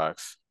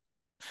sandbox.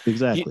 You,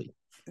 Exactly.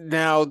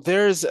 Now,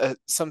 there's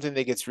something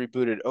that gets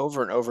rebooted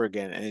over and over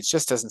again, and it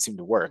just doesn't seem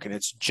to work, and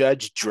it's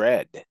Judge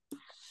Dredd.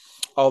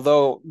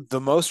 Although the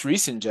most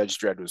recent Judge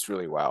Dredd was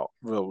really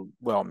real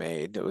well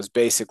made. It was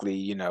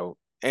basically,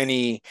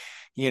 any,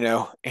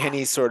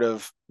 any sort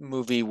of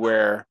movie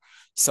where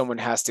someone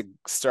has to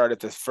start at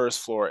the first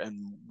floor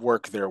and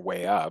work their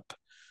way up.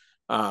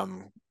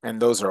 And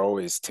those are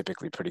always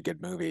typically pretty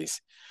good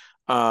movies.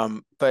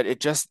 But it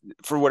just,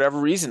 for whatever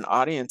reason,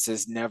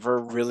 audiences never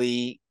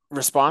really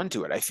respond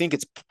to it. I think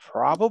it's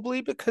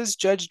probably because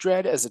Judge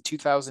Dredd, as a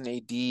 2000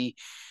 AD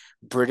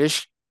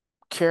British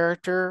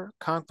character,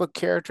 comic book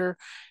character,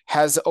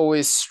 has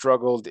always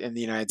struggled in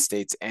the United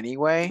States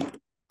anyway.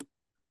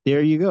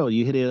 There you go.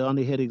 You hit it on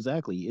the head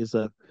exactly. It's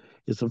a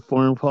It's a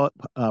foreign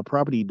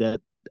property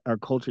that our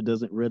culture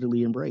doesn't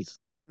readily embrace.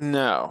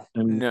 No,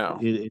 I mean, no.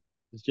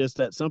 it's just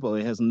that simple.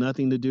 It has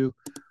nothing to do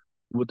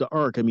with the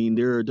arc. I mean,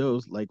 there are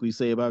those, like we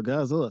say about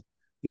Godzilla,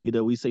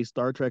 we say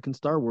Star Trek and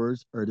Star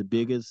Wars are the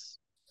biggest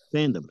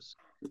fandoms.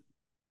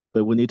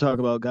 But when they talk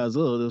about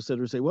Godzilla, they'll sit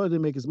there and say, well, it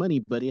didn't make his money,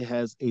 but it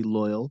has a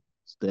loyal,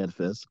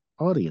 steadfast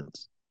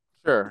audience.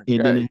 Sure.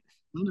 And then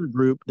another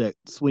group that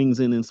swings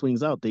in and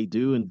swings out. They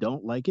do and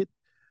don't like it,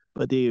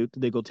 but they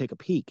go take a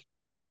peek.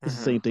 It's the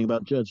Hmm. same thing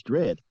about Judge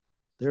Dredd.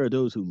 There are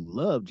those who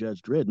love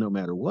Judge Dredd no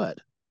matter what,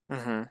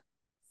 Hmm.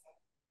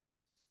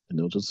 and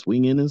they'll just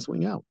swing in and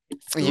swing out. The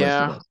rest of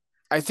Yeah. us.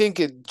 I think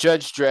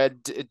Judge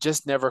Dredd it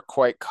just never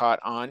quite caught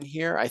on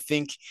here. I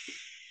think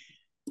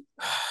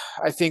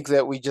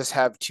that we just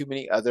have too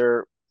many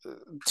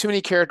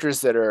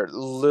characters that are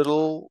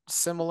little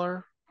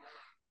similar.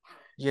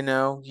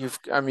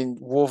 I mean,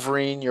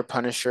 Wolverine, your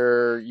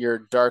Punisher, your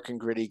dark and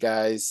gritty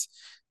guys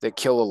that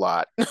kill a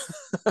lot.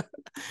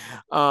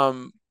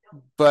 um,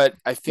 but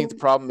I think the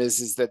problem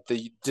is that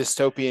the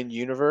dystopian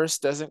universe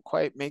doesn't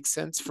quite make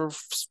sense for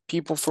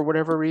people for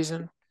whatever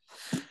reason.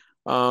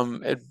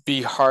 It'd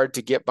be hard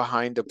to get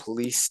behind a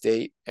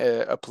policeman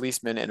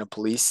in a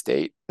police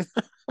state.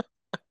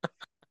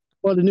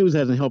 Well, the news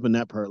hasn't helped in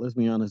that part. Let's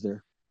be honest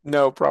there.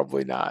 No,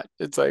 probably not.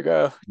 It's like,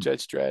 oh,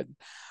 Judge Dredd.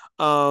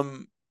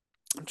 Um,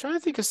 I'm trying to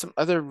think of some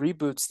other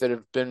reboots that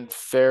have been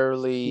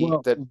fairly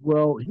Well, that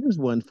well, here's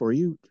one for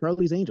you: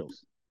 Charlie's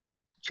Angels.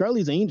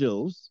 Charlie's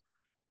Angels,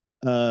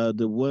 the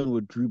one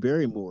with Drew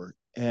Barrymore,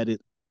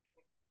 added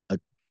a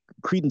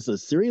credence of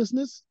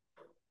seriousness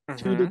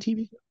to the Mhm.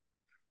 TV show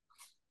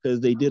because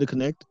they did a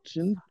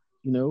connection,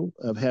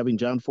 of having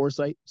John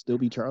Forsythe still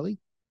be Charlie.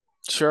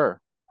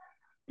 Sure.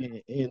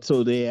 And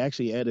so they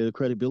actually added a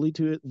credibility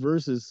to it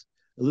versus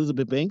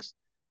Elizabeth Banks.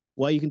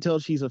 Why you can tell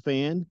she's a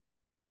fan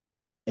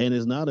and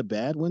is not a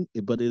bad one,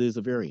 but it is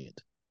a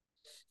variant.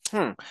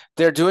 Hmm.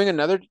 They're doing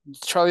another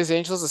Charlie's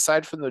Angels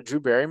aside from the Drew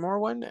Barrymore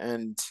one,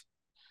 and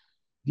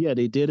Yeah,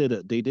 they did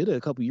it. They did it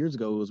a couple years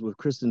ago. It was with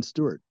Kristen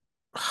Stewart.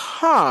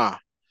 huh.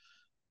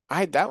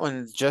 I that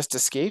one just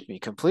escaped me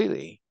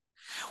completely.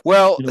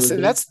 Well, And it was so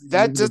based that's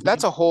Elizabeth that's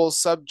Banks. a whole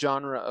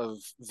subgenre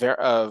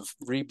of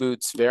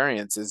reboots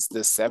variants is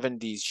the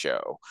 70s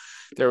show.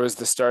 There was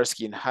the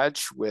Starsky and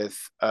Hutch with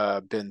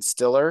Ben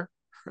Stiller,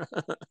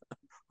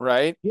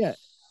 right? Yeah,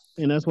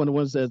 and that's one of the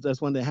ones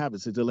that's one of the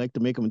habits is they like to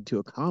make them into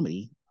a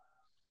comedy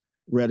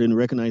rather than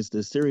recognize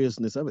the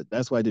seriousness of it.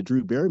 That's why the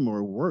Drew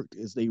Barrymore worked.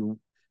 Is they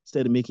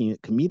instead of making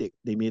it comedic,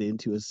 they made it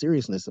into a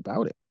seriousness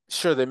about it.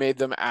 Sure, they made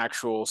them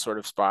actual sort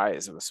of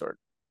spies of a sort.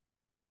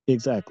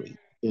 Exactly.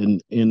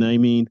 And I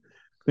mean,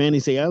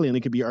 Fantasy Island,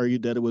 it could be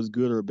argued that it was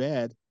good or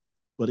bad,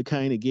 but it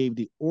kind of gave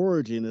the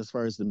origin as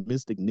far as the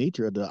mystic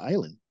nature of the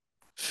island,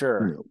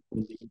 Sure.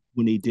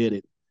 when they did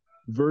it,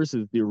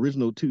 versus the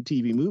original two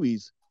TV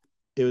movies.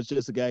 It was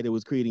just a guy that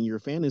was creating your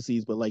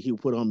fantasies, but like he'll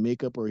put on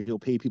makeup or he'll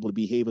pay people to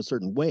behave a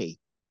certain way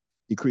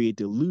to create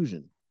the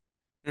illusion,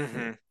 you know,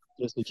 Hmm.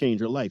 just to change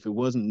your life. It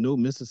wasn't no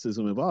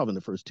mysticism involved in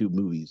the first two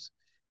movies.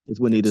 It's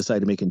when they It's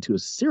decided to make it into a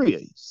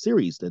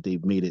series that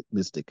they've made it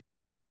mystic.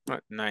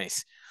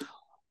 nice.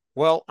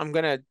 Well, I'm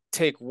gonna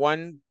take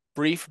one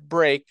brief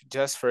break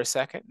just for a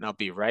second, and I'll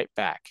be right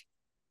back.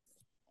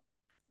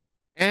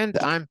 And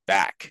I'm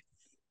back.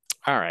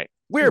 All right,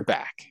 we're Cool.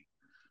 back.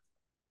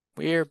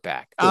 We're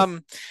back. Cool.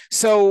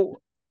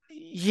 So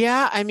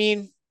yeah, I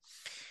mean,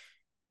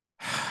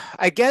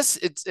 I guess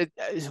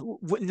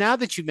now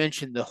that you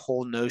mentioned the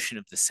whole notion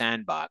of the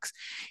sandbox,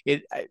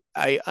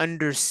 I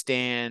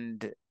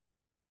understand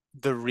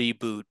the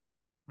reboot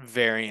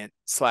variant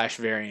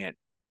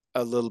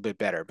a little bit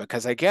better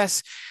because I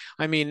guess,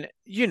 I mean,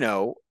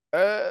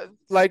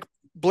 like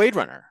Blade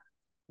Runner.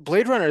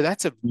 Blade Runner,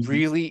 that's a Mhm.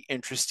 really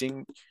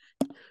interesting,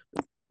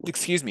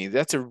 excuse me,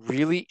 that's a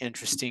really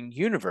interesting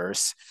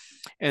universe.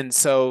 And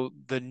so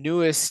the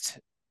newest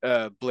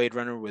Blade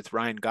Runner with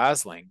Ryan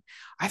Gosling,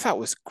 I thought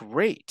was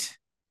great.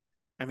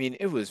 I mean,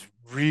 it was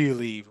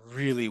really,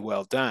 really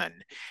well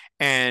done.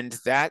 And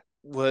that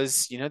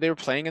was, they were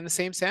playing in the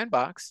same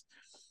sandbox.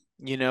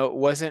 It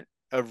wasn't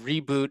a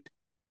reboot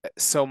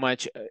so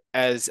much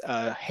as,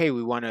 hey,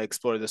 we want to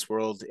explore this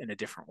world in a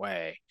different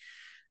way.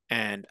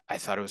 And I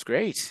thought it was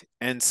great.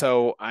 And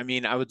so, I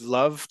mean, I would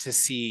love to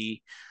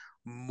see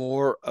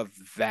more of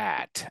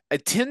that.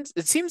 It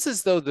seems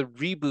as though the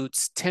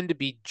reboots tend to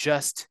be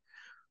just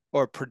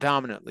or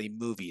predominantly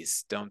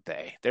movies, don't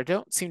they? There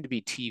don't seem to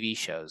be TV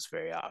shows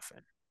very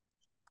often.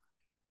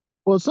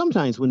 Well,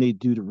 sometimes when they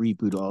do the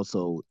reboot,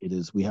 also it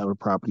is we have a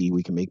property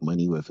we can make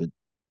money with it,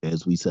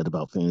 as we said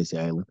about Fantasy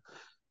Island.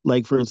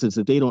 Like for instance,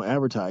 if they don't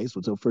advertise,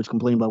 what's the first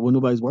complaint about when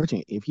nobody's watching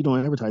it? If you don't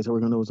advertise, how are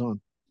we gonna know it's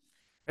on?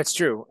 That's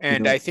true. You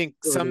And know, I think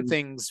so some there's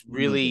things like that.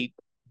 really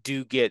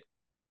do get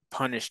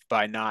punished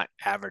by not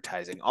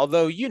advertising.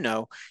 Although, you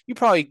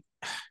probably,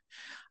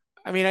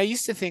 I mean, I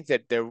used to think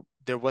that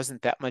there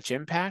wasn't that much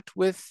impact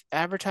with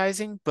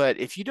advertising, but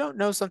if you don't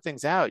know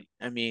something's out,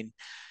 I mean,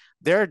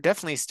 there are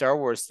definitely Star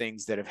Wars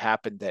things that have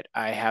happened that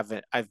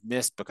I've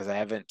missed because I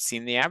haven't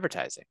seen the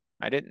advertising.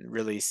 I didn't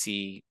really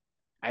see.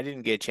 I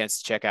didn't get a chance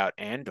to check out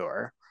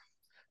Andor.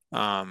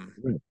 Um,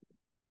 Right.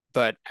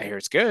 but I hear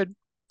it's good.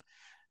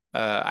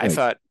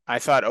 Right. I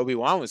thought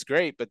Obi-Wan was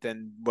great, but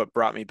then what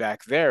brought me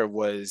back there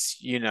was,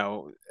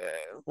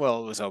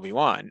 well, it was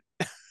Obi-Wan.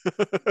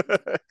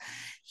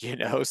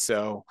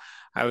 So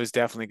I was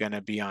definitely going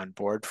to be on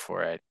board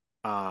for it.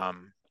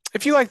 Um,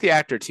 if you like the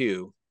actor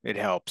too, it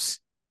helps,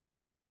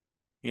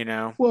 you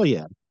know. Well,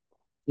 yeah.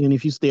 And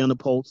if you stay on the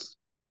pulse,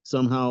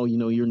 somehow,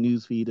 your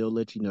news feed, they'll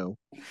let you know.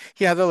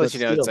 Yeah, they'll let But you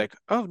know it's still, like,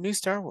 oh, new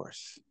Star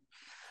Wars.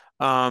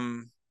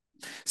 Um,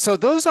 so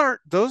those aren't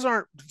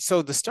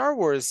so the Star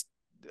Wars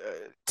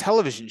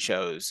television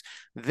shows,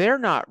 they're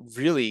not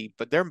really,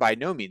 but they're by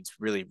no means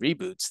really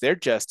reboots. They're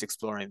just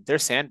exploring, they're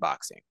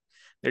sandboxing.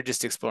 They're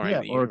just exploring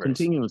yeah, the or universe.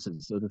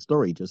 continuances of the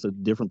story, just a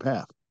different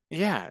path.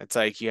 Yeah, it's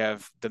like you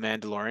have The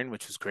Mandalorian,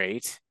 which was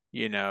great. I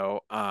The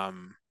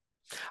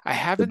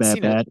haven't Bad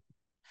seen it. Bad.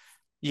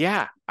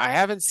 Yeah, I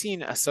haven't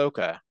seen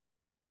Ahsoka.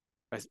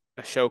 I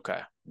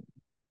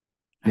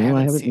No, I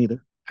haven't haven't seen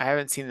either. I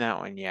haven't seen that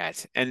one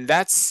yet. And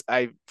that's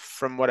I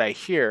from what I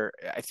hear,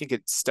 I think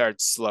it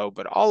starts slow,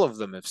 but all of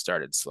them have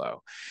started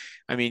slow.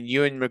 I mean,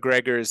 Ewan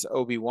McGregor's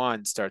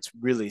Obi-Wan starts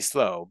really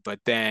slow, but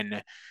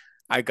then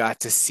I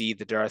got to see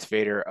the Darth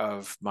Vader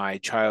of my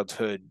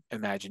childhood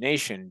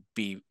imagination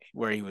be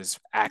where he was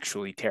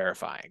actually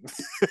terrifying.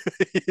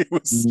 It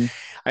was, Mhm.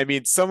 I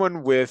mean,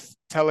 someone with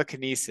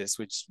telekinesis,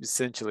 which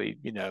essentially,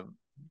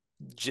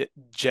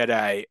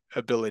 Jedi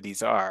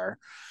abilities are,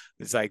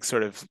 is like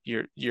sort of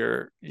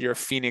your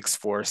Phoenix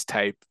Force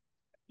type,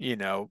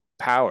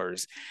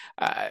 powers.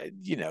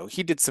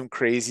 He did some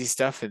crazy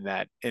stuff in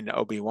that in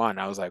Obi-Wan.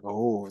 I was like,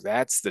 oh,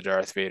 that's the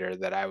Darth Vader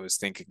that I was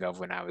thinking of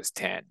when I was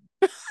 10.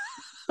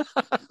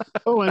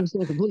 Oh, I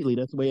understand completely.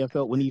 That's the way I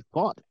felt when he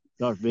fought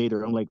Darth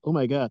Vader. I'm like, oh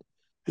my God,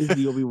 this is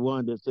the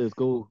Obi-Wan that says,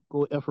 go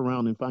F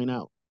around and find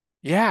out.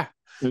 Yeah.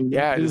 I mean,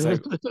 Yeah, it is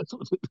like that's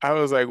I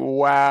was like,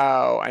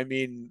 wow. I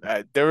mean,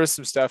 there was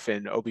some stuff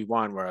in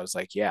Obi-Wan where I was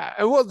like, yeah.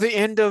 And well, the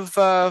end of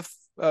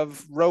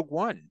Rogue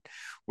One,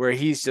 where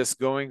he's just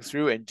going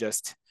through and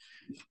just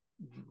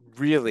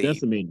really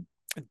decimating.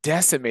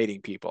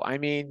 decimating people. I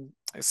mean,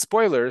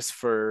 spoilers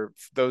for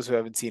those who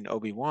haven't seen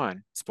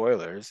Obi-Wan,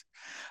 spoilers.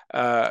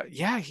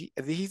 Yeah,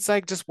 he's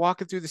like just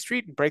walking through the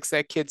street and breaks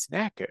that kid's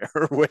neck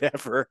or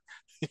whatever,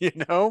 you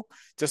know,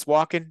 just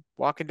walking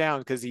down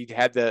because he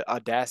had the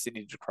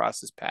audacity to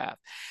cross his path.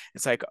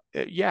 It's like,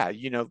 yeah,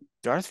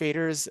 Darth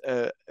Vader is,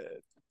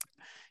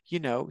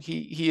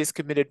 he has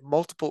committed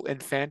multiple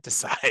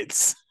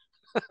infanticides.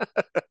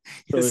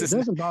 So This it is not,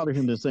 doesn't bother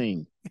him the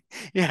same.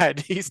 yeah,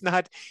 he's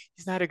not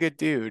a good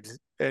dude.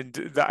 And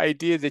the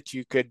idea that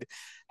you could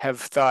have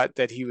thought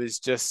that he was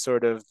just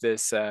sort of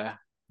this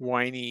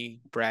whiny,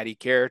 bratty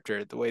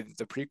character, the way that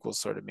the prequels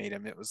sort of made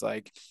him, it was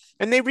like,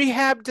 and they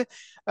rehabbed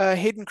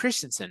Hayden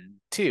Christensen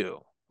too.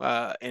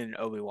 In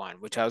Obi-Wan,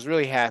 which I was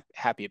really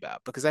happy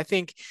about because I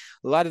think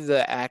a lot of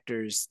the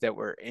actors that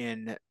were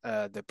in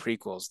the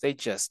prequels, they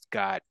just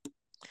got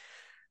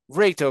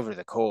raked over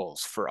the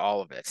coals for all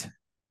of it.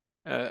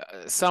 Oh,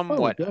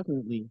 Somewhat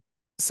definitely.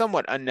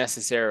 somewhat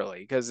unnecessarily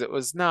because it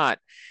was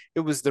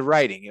the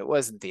writing, it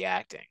wasn't the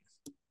acting.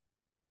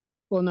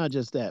 Well, not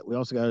just that. We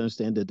also got to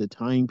understand that the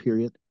time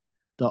period,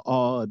 the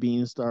awe of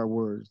being Star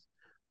Wars,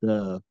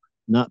 the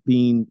not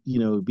being,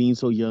 being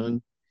so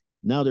young.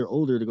 Now they're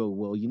older to go,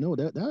 well,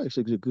 that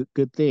actually is a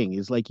good thing.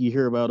 It's like you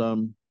hear about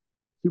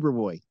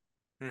Superboy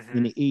in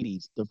Hmm. the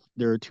 80s.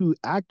 There are two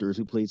actors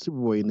who played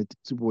Superboy in the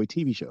Superboy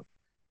TV show.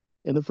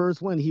 And the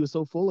first one, he was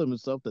so full of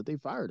himself that they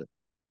fired him.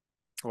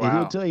 And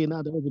he'll Wow. tell you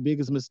now that was the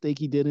biggest mistake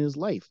he did in his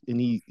life. And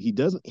he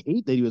doesn't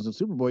hate that he was a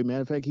Superboy.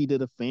 Matter of fact, he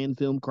did a fan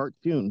film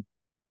cartoon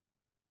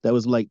that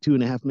was like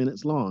 2.5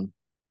 minutes long.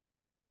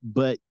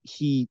 But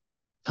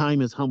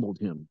time has humbled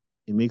him.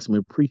 It makes him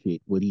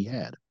appreciate what he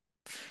had.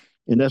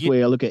 And that's the you,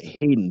 way I look at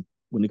Hayden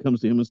when it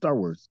comes to him in Star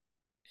Wars.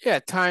 yeah,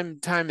 time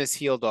has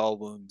healed all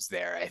wounds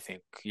there, I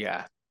think.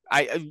 Yeah.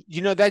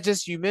 That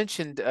just you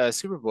mentioned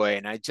Superboy,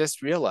 and I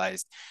just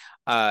realized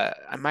I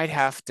might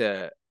have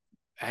to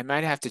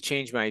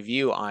change my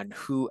view on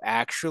who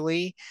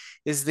actually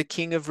is the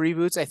king of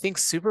reboots. I think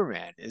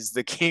Superman is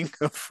the king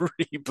of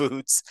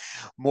reboots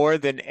more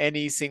than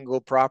any single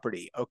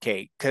property.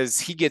 Okay, because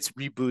he gets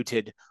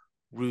rebooted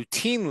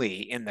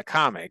routinely in the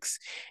comics.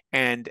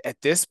 And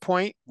at this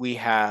point, we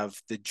have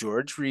the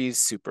George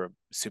Reeves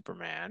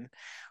Superman.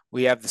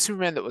 We have the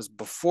Superman that was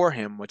before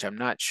him, which I'm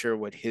not sure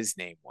what his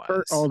name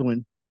Kurt was.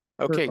 Aldwin.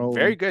 Kurt Okay,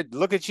 very Aldwin. good.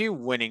 Look at you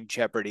winning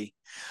Jeopardy.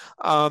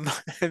 And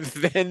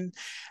then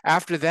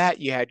after that,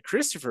 you had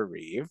Christopher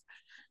Reeves,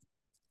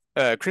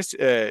 and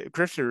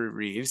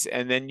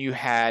then you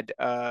had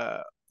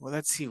well,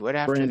 let's see, what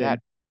after that?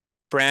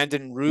 Brandon.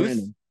 Brandon Ruth.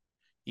 Brandon.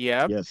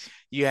 Yep. Yes.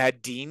 You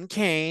had Dean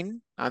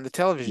Cain on the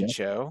television Yep.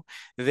 show.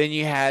 Then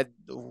you had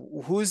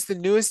who's the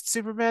newest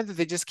Superman that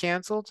they just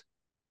canceled?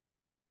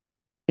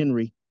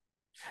 Henry.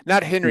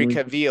 Not Henry Henry.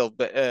 Cavill,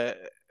 but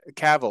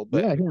Cavill,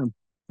 but Yeah, him.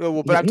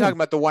 well, but I'm talking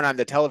Him. about the one on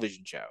the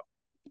television show.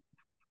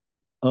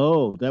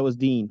 Oh, that was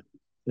Dean.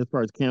 This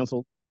part's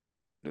canceled.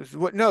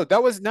 What? No,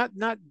 that was not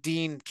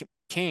Dean.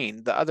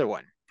 Kane, the other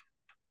one.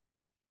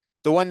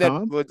 The one that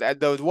Tom, was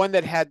the one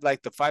that had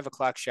like the 5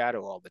 o'clock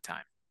shadow all the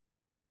time.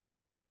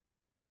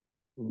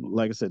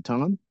 like I said,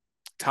 Tom,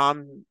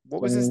 Tom,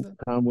 what was his?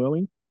 Tom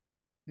Welling.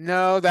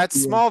 No, that's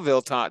Yeah.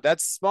 Smallville. Tom,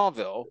 that's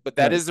Smallville, but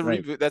that Right, is the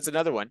right. reboot. That's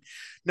another one.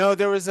 No,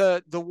 there was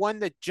the one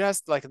that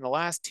just like in the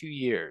last 2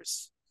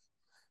 years,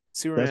 That's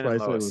Superman why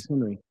and I said it was Lois.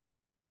 Henry.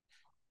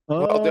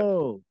 Well,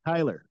 Oh,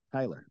 Tyler.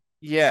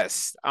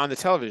 yes, on the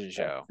television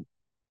show.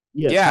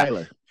 Yeah, Yeah.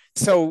 Tyler.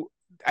 So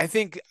I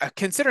think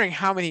considering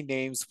how many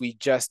names we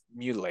just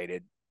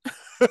mutilated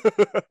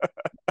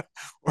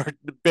or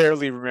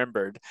barely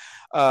remembered,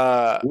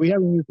 uh, We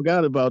haven't even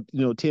forgot about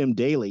Tim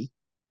Daly,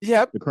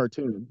 yep, the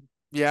cartoon.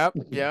 yep,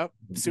 yep.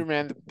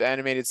 Superman, the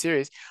animated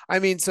series. I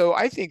mean, so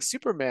I think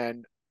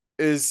Superman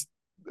is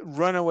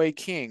runaway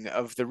king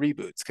of the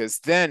reboots because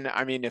then,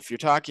 I mean, if you're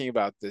talking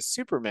about the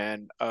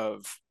Superman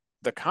of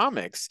the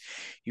comics,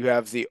 you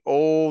have the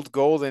old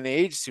golden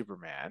age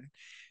Superman.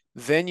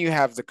 Then you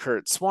have the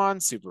Kurt Swan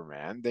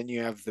Superman. Then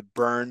you have the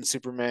Byrne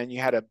Superman. You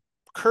had a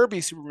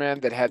Kirby Superman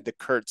that had the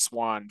Kurt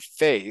Swan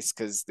face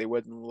because they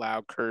wouldn't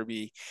allow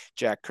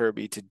Jack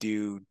Kirby, to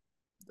do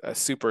a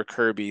Super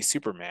Kirby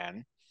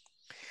Superman.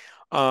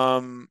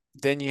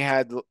 Then you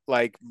had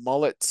like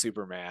mullet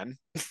Superman.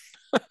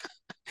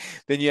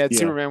 Then you had Yeah,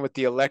 Superman with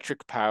the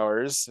electric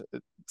powers,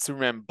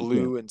 Superman yeah,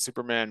 Blue and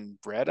Superman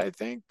Red, I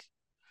think.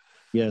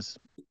 yes,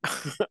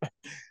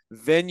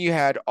 Then you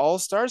had All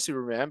Star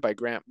Superman by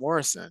Grant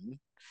Morrison.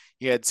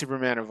 You had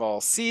Superman of All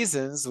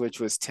Seasons, which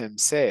was Tim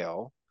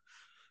Sale.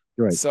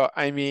 right. So,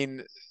 I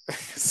mean,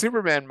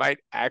 Superman might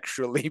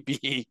actually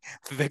be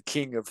the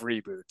king of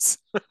reboots.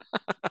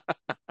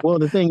 Well,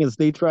 the thing is,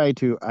 they try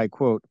to, I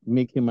quote,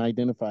 make him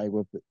identify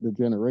with the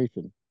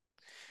generation,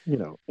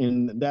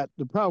 and that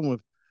the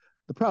problem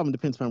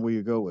depends on where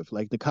you go with.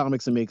 Like the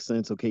comics, it makes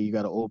sense. Okay, you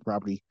got an old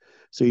property,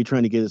 so you're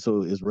trying to get it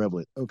so it's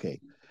relevant. Okay,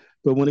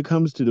 but when it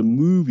comes to the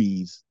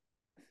movies,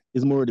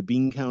 it's more of the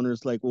bean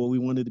counters. Like, well, we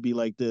wanted to be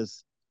like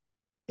this,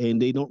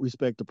 and they don't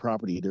respect the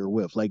property they're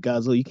with. Like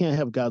Godzilla, you can't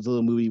have a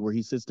Godzilla movie where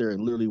he sits there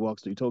and literally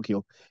walks through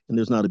Tokyo and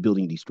there's not a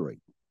building destroyed.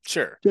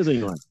 Sure. Just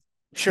ain't right.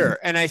 Sure.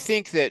 And I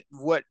think that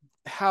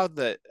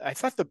I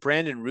thought the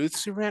Brandon Ruth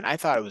Superman, I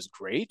thought it was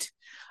great.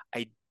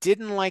 I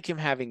didn't like him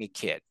having a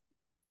kid.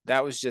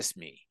 That was just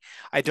me.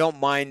 I don't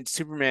mind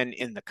Superman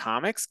in the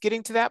comics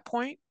getting to that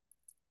point.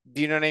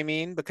 Do you know what I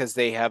mean? Because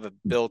they have a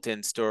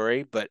built-in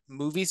story, but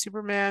movie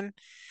Superman,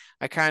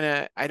 I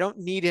don't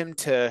need him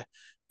to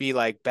be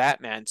like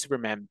Batman,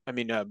 Superman. I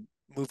mean,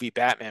 movie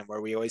Batman,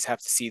 where we always have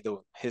to see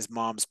his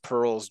mom's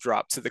pearls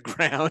drop to the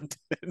ground.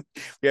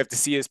 We have to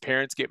see his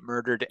parents get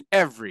murdered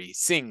every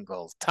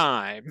single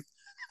time.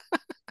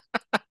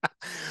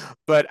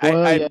 But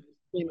Well,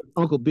 yeah,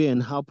 Uncle Ben,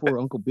 how poor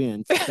Uncle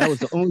Ben. That was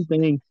the only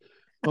thing.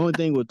 Only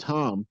thing with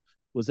Tom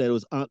was that it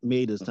was Aunt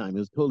May this time. It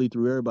was totally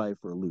threw everybody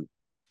for a loop.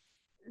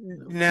 We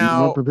weren't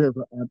now prepared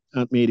for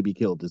Aunt May to be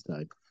killed this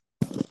time.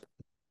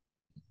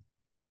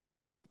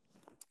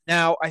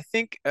 now I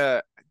think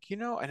and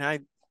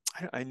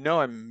I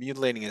know I'm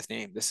mutilating his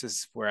name. This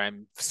is where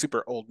I'm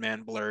super old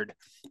man blurred.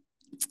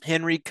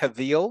 Henry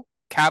Cavill.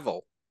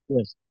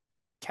 Yes,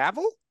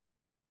 Cavill?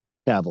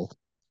 Cavill.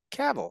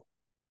 Cavill.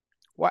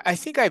 Well, I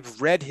think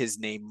I've read his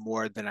name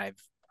more than I've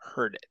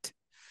heard it.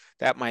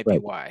 That might be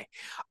Right.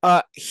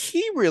 why.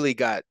 He really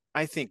got,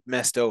 I think,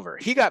 messed over.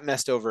 He got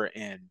messed over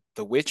in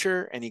The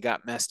Witcher and he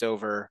got messed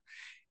over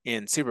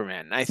in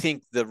Superman. And I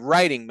think the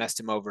writing messed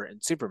him over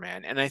in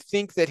Superman. And I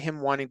think that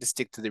him wanting to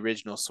stick to the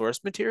original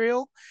source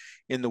material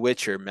in The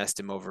Witcher messed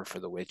him over for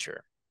The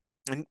Witcher.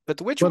 But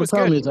The Witcher Well, the was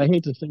problem good. is, I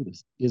hate to say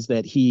this, is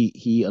that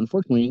he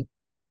unfortunately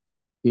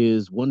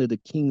is one of the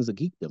kings of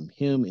geekdom.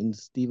 Him and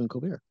Stephen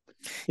Colbert.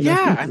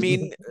 Yeah, I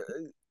mean,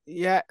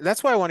 yeah,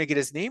 that's why I want to get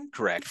his name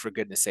correct, for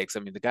goodness sakes. I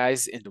mean, the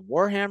guy's into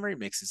Warhammer, he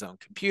makes his own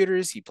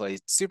computers, he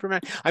plays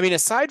Superman. I mean,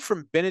 aside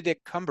from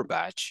Benedict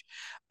Cumberbatch,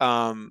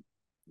 um,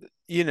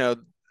 you know,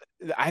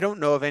 I don't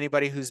know of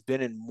anybody who's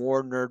been in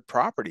more nerd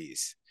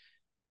properties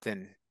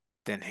than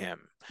him.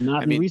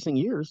 Not I in mean, recent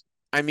years.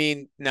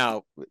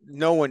 now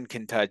no one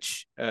can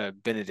touch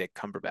Benedict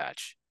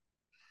Cumberbatch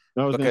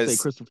I was going to say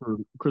because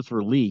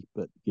Christopher Lee,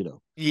 but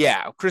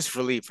yeah,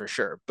 Christopher Lee for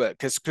sure. But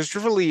because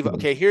Christopher Lee, Mhm.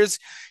 okay, here's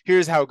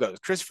how it goes.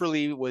 Christopher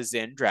Lee was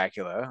in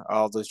Dracula,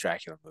 all those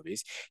Dracula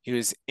movies. He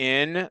was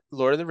in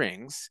Lord of the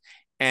Rings,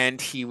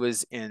 and he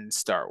was in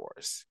Star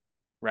Wars,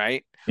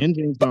 right? And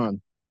James But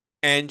Bond.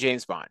 and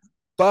James Bond.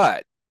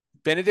 But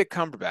Benedict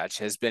Cumberbatch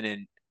has been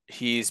in.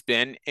 He's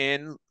been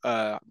in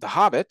The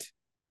Hobbit.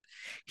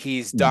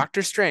 He's Mm.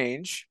 Doctor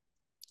Strange.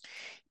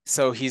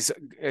 So he's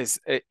is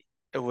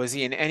was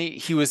he in any?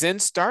 He was in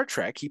Star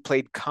Trek. He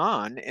played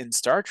Khan in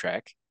Star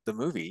Trek, the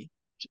movie.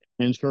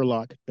 And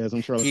Sherlock, as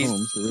in Sherlock He's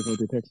Holmes, the original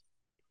detective.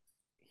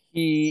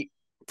 he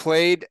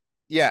played,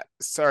 yeah,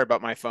 sorry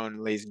about my phone,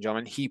 ladies and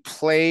gentlemen. He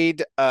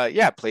played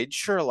played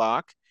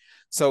Sherlock.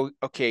 So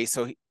okay,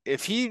 so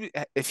if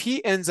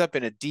he ends up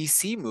in a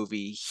DC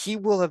movie, he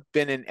will have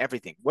been in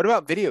everything. What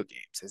about video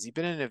games? Has he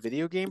been in a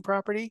video game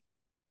property?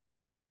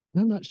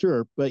 I'm not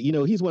sure, but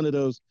he's one of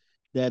those.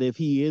 that if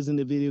he is in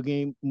the video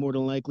game, more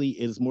than likely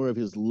it's more of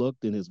his look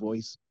than his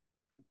voice.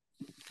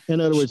 In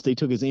other words, they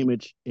took his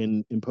image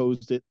and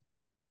imposed it,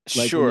 like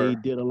when they Sure.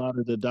 did a lot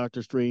of the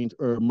Doctor Strange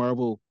or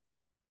Marvel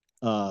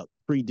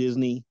pre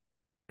Disney,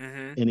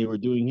 Hmm. and they were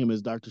doing him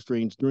as Doctor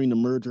Strange during the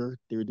merger.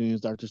 They were doing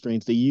his Doctor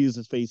Strange. They used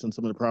his face on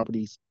some of the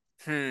properties.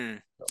 Hmm.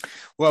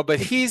 Well, but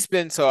he's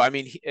been so. I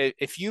mean,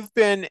 if you've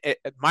been,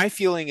 my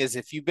feeling is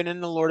if you've been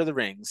in the Lord of the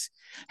Rings,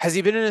 has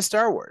he been in a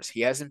Star Wars?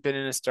 He hasn't been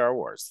in a Star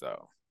Wars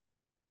though.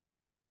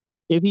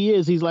 If he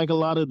is, he's like a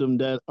lot of them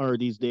that are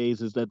these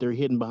days, is that they're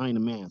hidden behind a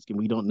mask, and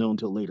we don't know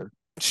until later.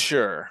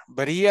 Sure,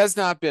 but he has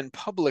not been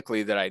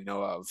publicly that I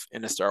know of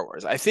in a Star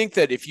Wars. I think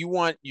that if you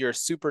want your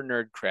super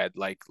nerd cred,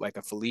 like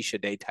a Felicia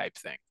Day type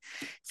thing,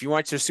 if you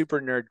want your super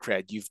nerd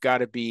cred, you've got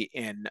to be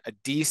in a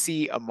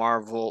DC, a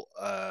Marvel,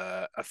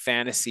 a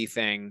fantasy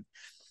thing,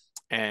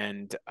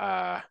 and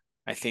I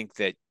think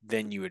that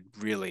then you would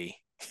really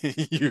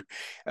you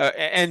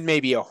and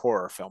maybe a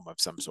horror film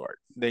of some sort.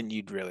 Then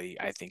you'd really,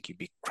 I think you'd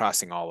be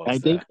crossing all of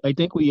the I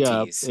think we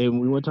T's. and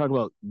we want to talk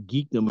about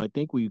geekdom. I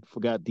think we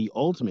forgot the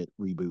ultimate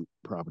reboot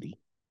property,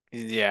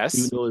 even Yes.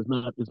 though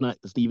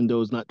even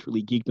though it's not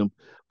truly geekdom.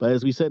 But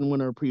as we said in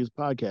one of our previous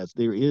podcasts,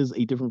 there is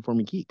a different form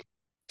of geek.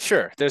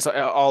 Sure, there's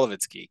all of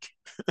it's geek.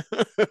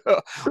 Christmas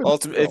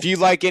Ultimately, if Carol. you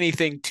like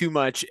anything too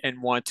much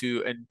and want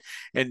to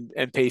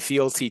and pay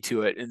fealty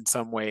to it in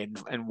some way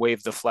and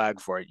wave the flag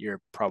for it, you're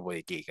probably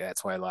a geek.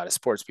 That's why a lot of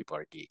sports people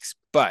are geeks.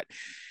 But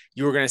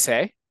you were going to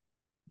say,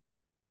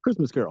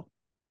 Christmas Carol.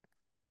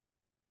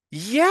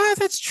 yeah,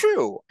 that's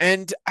true.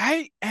 And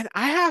I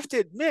have to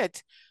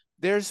admit,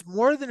 there's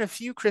more than a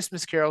few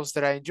Christmas carols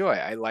that I enjoy.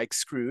 I like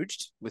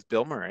Scrooged with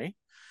Bill Murray.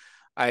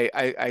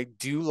 I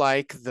do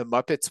like the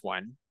Muppets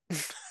one.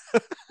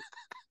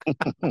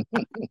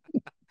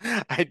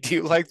 I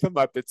do like the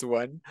Muppets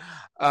one.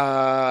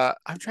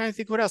 I'm trying to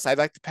think what else. I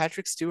like the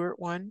Patrick Stewart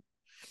one.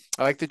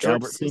 I like the George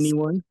Albert C. Finney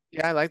one,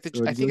 Yeah, I like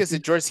the. or I think it's the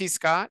George C.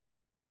 Scott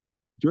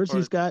George C.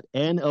 or Scott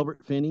and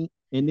Albert Finney.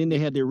 And then they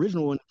y- had the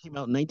original one that came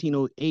out in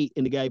 1908,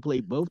 and the guy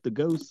played both the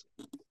ghosts.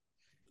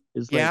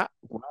 It's like, yeah.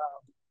 wow,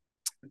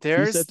 who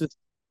There's set this?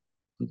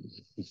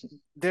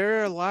 there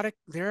are a lot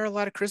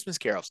of Christmas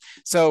carols.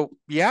 So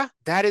yeah,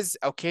 that is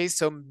okay.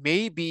 So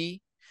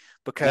maybe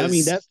I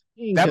mean, because that's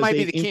the thing that because might be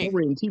they the king.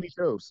 incorporate in TV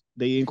shows.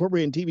 They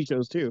incorporate in TV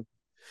shows too.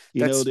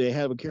 That's They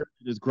have a character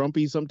that's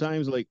grumpy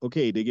sometimes. Like,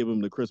 okay, they give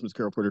them the Christmas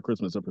Carol for their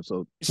Christmas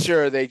episode.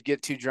 sure they'd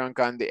get too drunk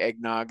on the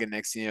eggnog, and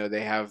next thing you know,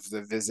 they have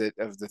the visit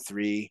of the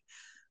three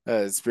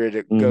spirit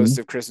Mm-hmm. ghost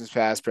of Christmas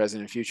past,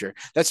 present, and future.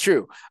 That's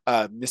true.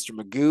 Mr.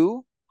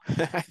 Magoo,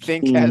 I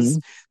think Mm-hmm. has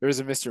there was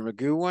a Mr.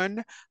 Magoo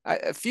one,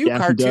 a few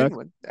Daffy Duck. cartoon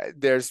one.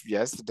 There's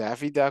yes, the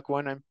Daffy Duck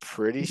one. I'm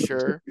pretty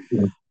sure.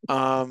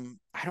 I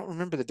don't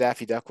remember the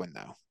Daffy Duck one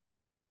though.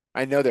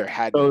 I know there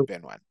had to So have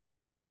been one.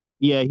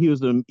 yeah, he was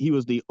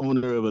the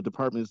owner of a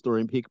department store,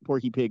 and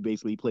Porky Pig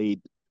basically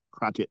played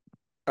Cratchit.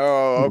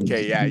 Oh,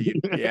 okay, yeah,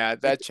 yeah,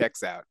 that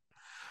checks out.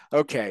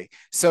 Okay,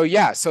 so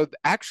yeah, so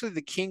actually,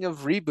 the king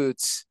of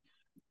reboots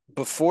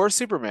before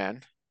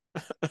Superman,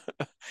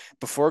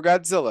 before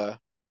Godzilla,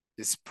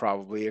 is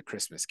probably A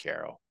Christmas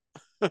Carol.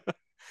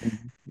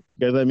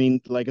 Because I mean,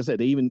 like I said,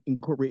 they even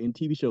incorporate in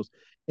TV shows.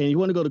 And you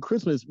want to go to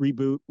Christmas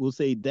reboot, we'll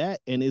say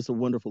that and It's a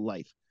Wonderful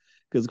Life.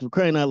 Because for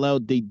crying out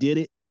loud, they did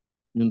it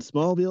in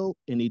Smallville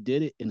and they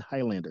did it in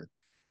Highlander.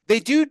 They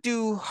do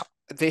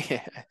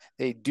they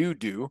they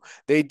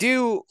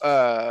do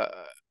uh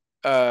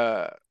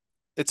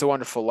It's a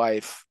Wonderful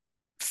Life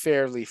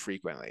fairly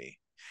frequently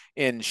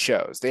in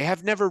shows. They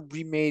have never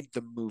remade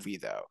the movie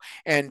though.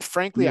 And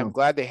frankly, I'm No.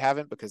 glad they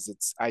haven't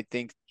because I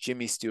think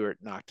Jimmy Stewart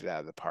knocked it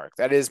out of the park.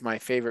 That is my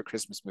favorite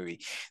Christmas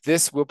movie.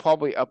 This will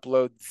probably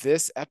upload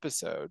this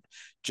episode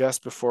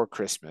just before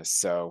Christmas.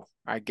 So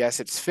I guess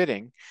it's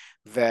fitting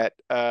that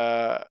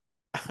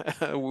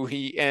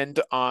we end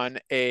on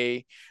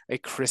a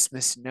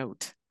Christmas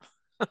note.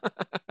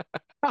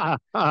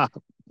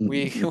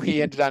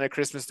 We ended on a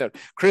Christmas note.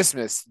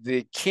 Christmas,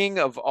 the king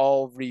of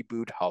all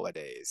reboot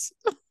holidays.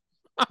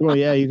 Well,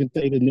 yeah, you can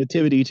say the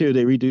Nativity too.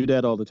 They redo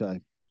that all the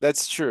time.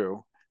 That's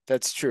true.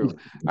 That's true.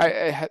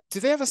 Do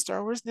they have a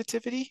Star Wars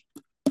nativity?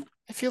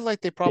 I feel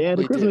like they They had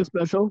a probably Christmas do.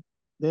 special.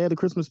 They had a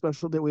Christmas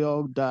special that we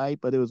all died,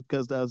 but it was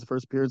because that was the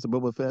first appearance of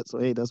Boba Fett. So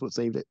hey, that's what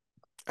saved it.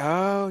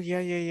 Oh, yeah,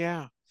 yeah,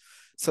 yeah.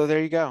 So there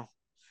you go.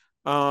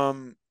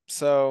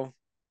 So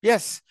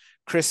yes,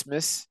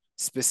 Christmas,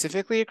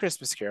 specifically A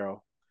Christmas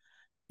Carol,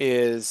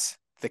 is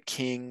the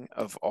king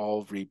of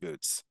all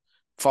reboots,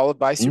 followed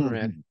by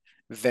Superman,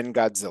 Mm-hmm. then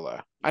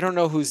Godzilla. I don't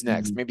know who's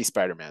next. Mm-hmm. Maybe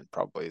Spider-Man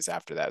probably is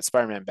after that.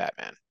 Spider-Man,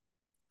 Batman.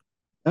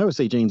 I would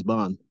say James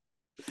Bond.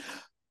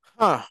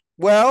 Huh.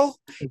 Well,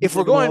 If you if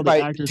we're think of all going the by,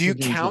 actors do you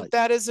from James' count life.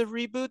 that as a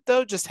reboot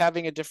though? Just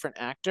having a different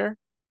actor?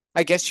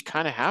 I guess you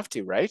kind of have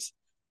to, right?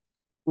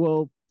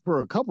 Well,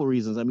 for a couple of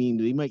reasons. I mean,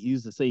 they might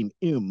use the same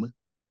M,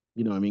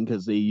 you know what I mean?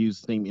 Because they use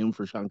the same M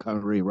for Sean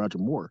Connery and Roger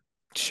Moore.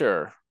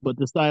 Sure. But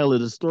the style of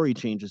the story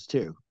changes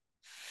too.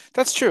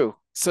 That's true.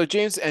 So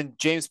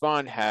James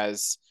Bond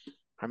has,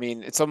 I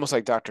mean, it's almost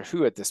like Doctor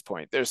Who at this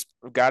point. There's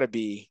got to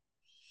be,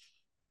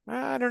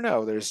 I don't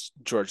know. There's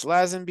George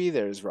Lazenby,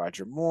 there's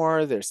Roger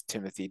Moore, there's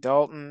Timothy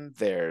Dalton,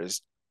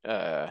 there's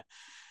uh,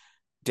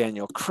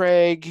 Daniel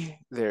Craig,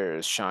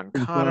 there's Sean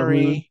Pierce Brosnan.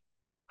 Connery.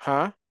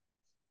 Huh?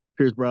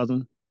 Pierce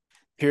Brosnan.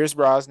 Pierce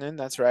Brosnan,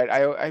 that's right.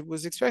 I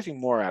was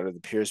expecting more out of the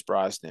Pierce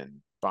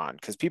Brosnan Bond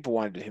because people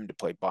wanted him to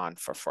play Bond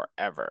for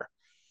forever.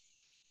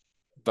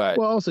 But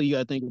Well, also you got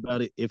to think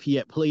about it. If he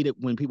had played it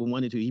when people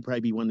wanted to, he'd probably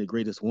be one of the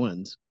greatest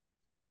ones.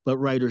 But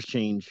writers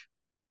change,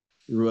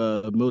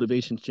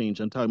 motivations change.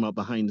 I'm talking about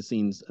behind the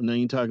scenes, and then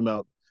you're talking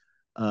about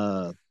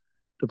uh,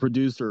 the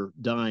producer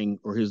dying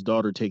or his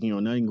daughter taking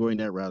on. Not even going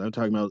that route. I'm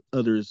talking about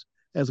others.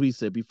 As we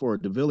said before,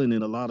 the villain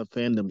in a lot of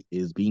fandom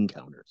is bean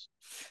counters.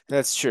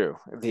 that's true.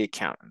 The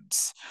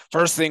accountants.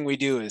 First thing we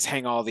do is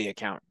hang all the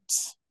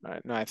accountants.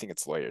 No, I think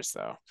it's lawyers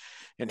though.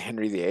 In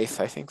Henry VIII,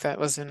 I think that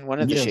was in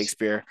one of the Yes.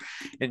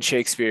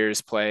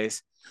 Shakespeare's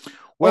plays. Oh,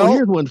 Well,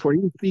 here's one for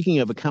you. Speaking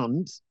of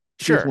accountants,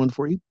 here's sure. one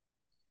for you.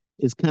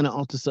 It's kind of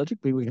off the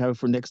subject. Maybe we have it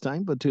for next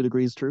time, but to a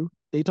degree, it's true.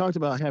 They talked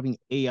about having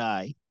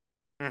AI,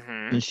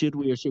 Hmm. and should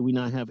we or should we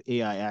not have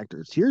AI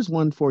actors? Here's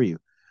one for you.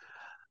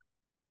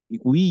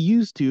 We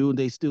used to, and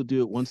they still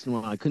do it once in a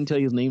while. I couldn't tell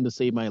you his name to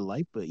save my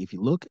life, but if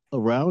you look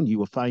around, you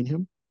will find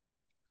him.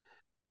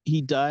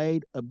 He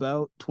died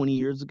about 20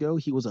 years ago.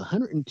 He was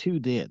 102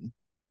 then,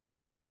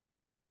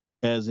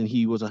 as in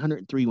he was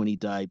 103 when he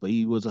died, but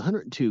he was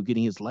 102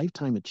 getting his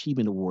Lifetime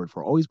Achievement Award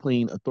for always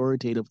playing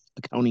authoritative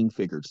accounting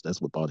figures.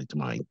 That's what brought it to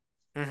mind.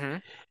 Hmm.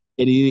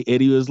 And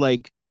he was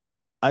like,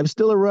 I'm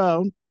still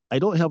around. I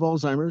don't have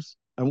Alzheimer's.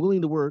 I'm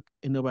willing to work,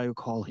 and nobody will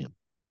call him.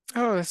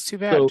 Oh, that's too So,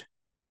 bad.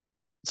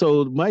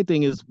 so my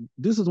thing is,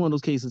 this is one of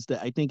those cases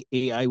that I think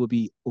AI would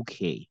be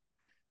okay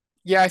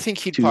Yeah, I think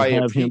he'd to probably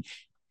have him.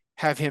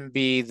 have him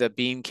be the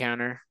bean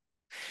counter.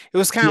 It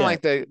was kind of Yeah.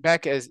 like the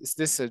back as is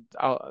this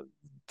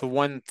the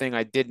one thing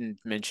I didn't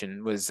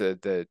mention was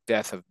the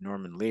death of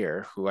Norman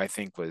Lear, who I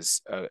think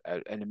was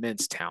an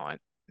immense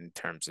talent in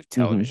terms of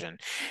Hmm. television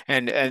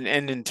and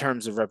in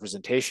terms of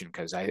representation,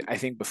 because I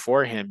think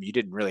before him you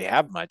didn't really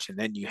have much, and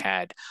then you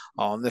had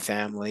All in the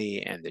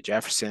Family and the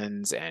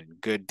Jeffersons and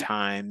Good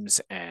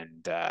Times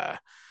and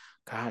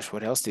gosh,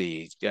 what else did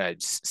he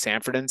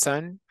Sanford and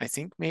Son, I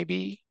think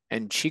maybe,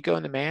 and Chico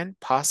and the Man,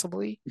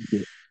 possibly.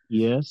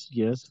 Yes.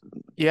 Yes.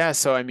 Yeah,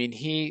 so I mean,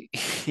 he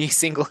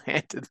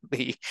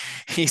single-handedly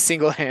he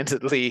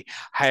single-handedly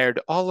hired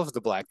all of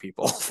the black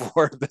people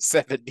for the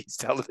 70s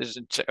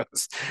television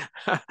shows.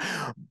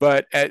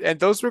 But and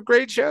those were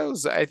great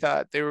shows. I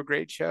thought they were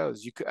great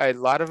shows. A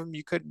lot of them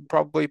you couldn't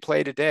probably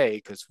play today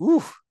because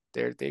whoo,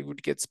 they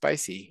would get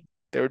spicy.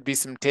 There would be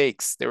some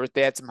takes. They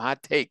had some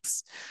hot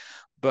takes.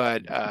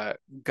 But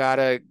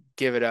gotta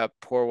give it up,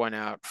 pour one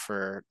out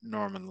for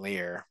Norman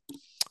Lear.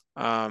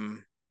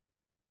 Um,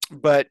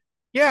 but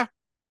yeah,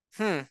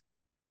 hmm.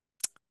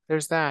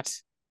 There's that.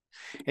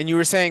 And you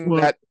were saying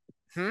Well, that,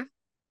 hmm?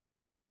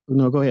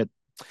 no, go ahead.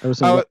 I was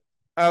saying I, what?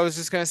 I was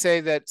just going to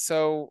say that.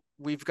 So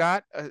we've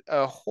got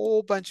a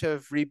whole bunch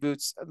of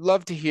reboots. I'd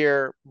love to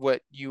hear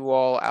what you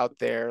all out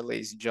there,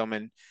 ladies and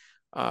gentlemen,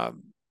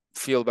 um,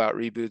 feel about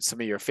reboots.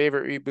 Some of your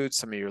favorite reboots,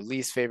 some of your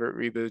least favorite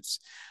reboots.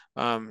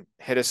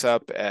 Hit us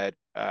up at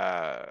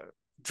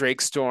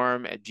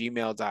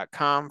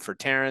drakestorm@gmail.com for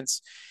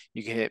Terrence.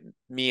 You can hit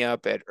me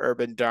up at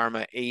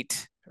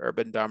urbandharma8,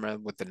 Urban Dharma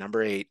with the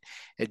number 8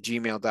 at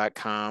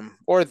gmail.com,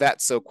 or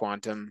that's so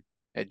quantum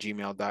at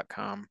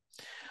gmail.com.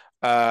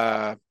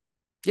 Uh,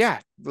 yeah,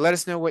 let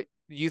us know what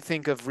you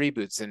think of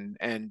reboots,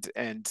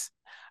 and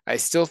I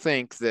still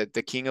think that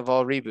the king of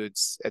all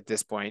reboots at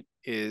this point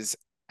is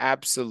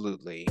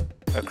absolutely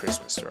A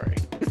Christmas Story.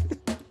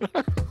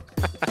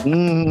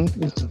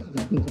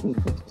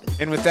 Mhm.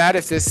 And with that,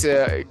 if this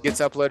gets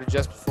uploaded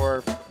just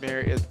before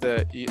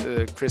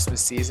the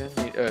Christmas season,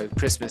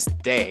 Christmas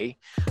Day,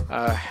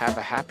 have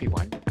a happy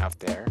one out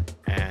there,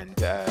 and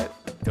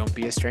don't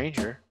be a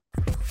stranger.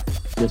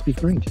 Just be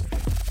strange.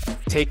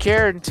 Take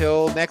care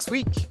until next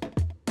week.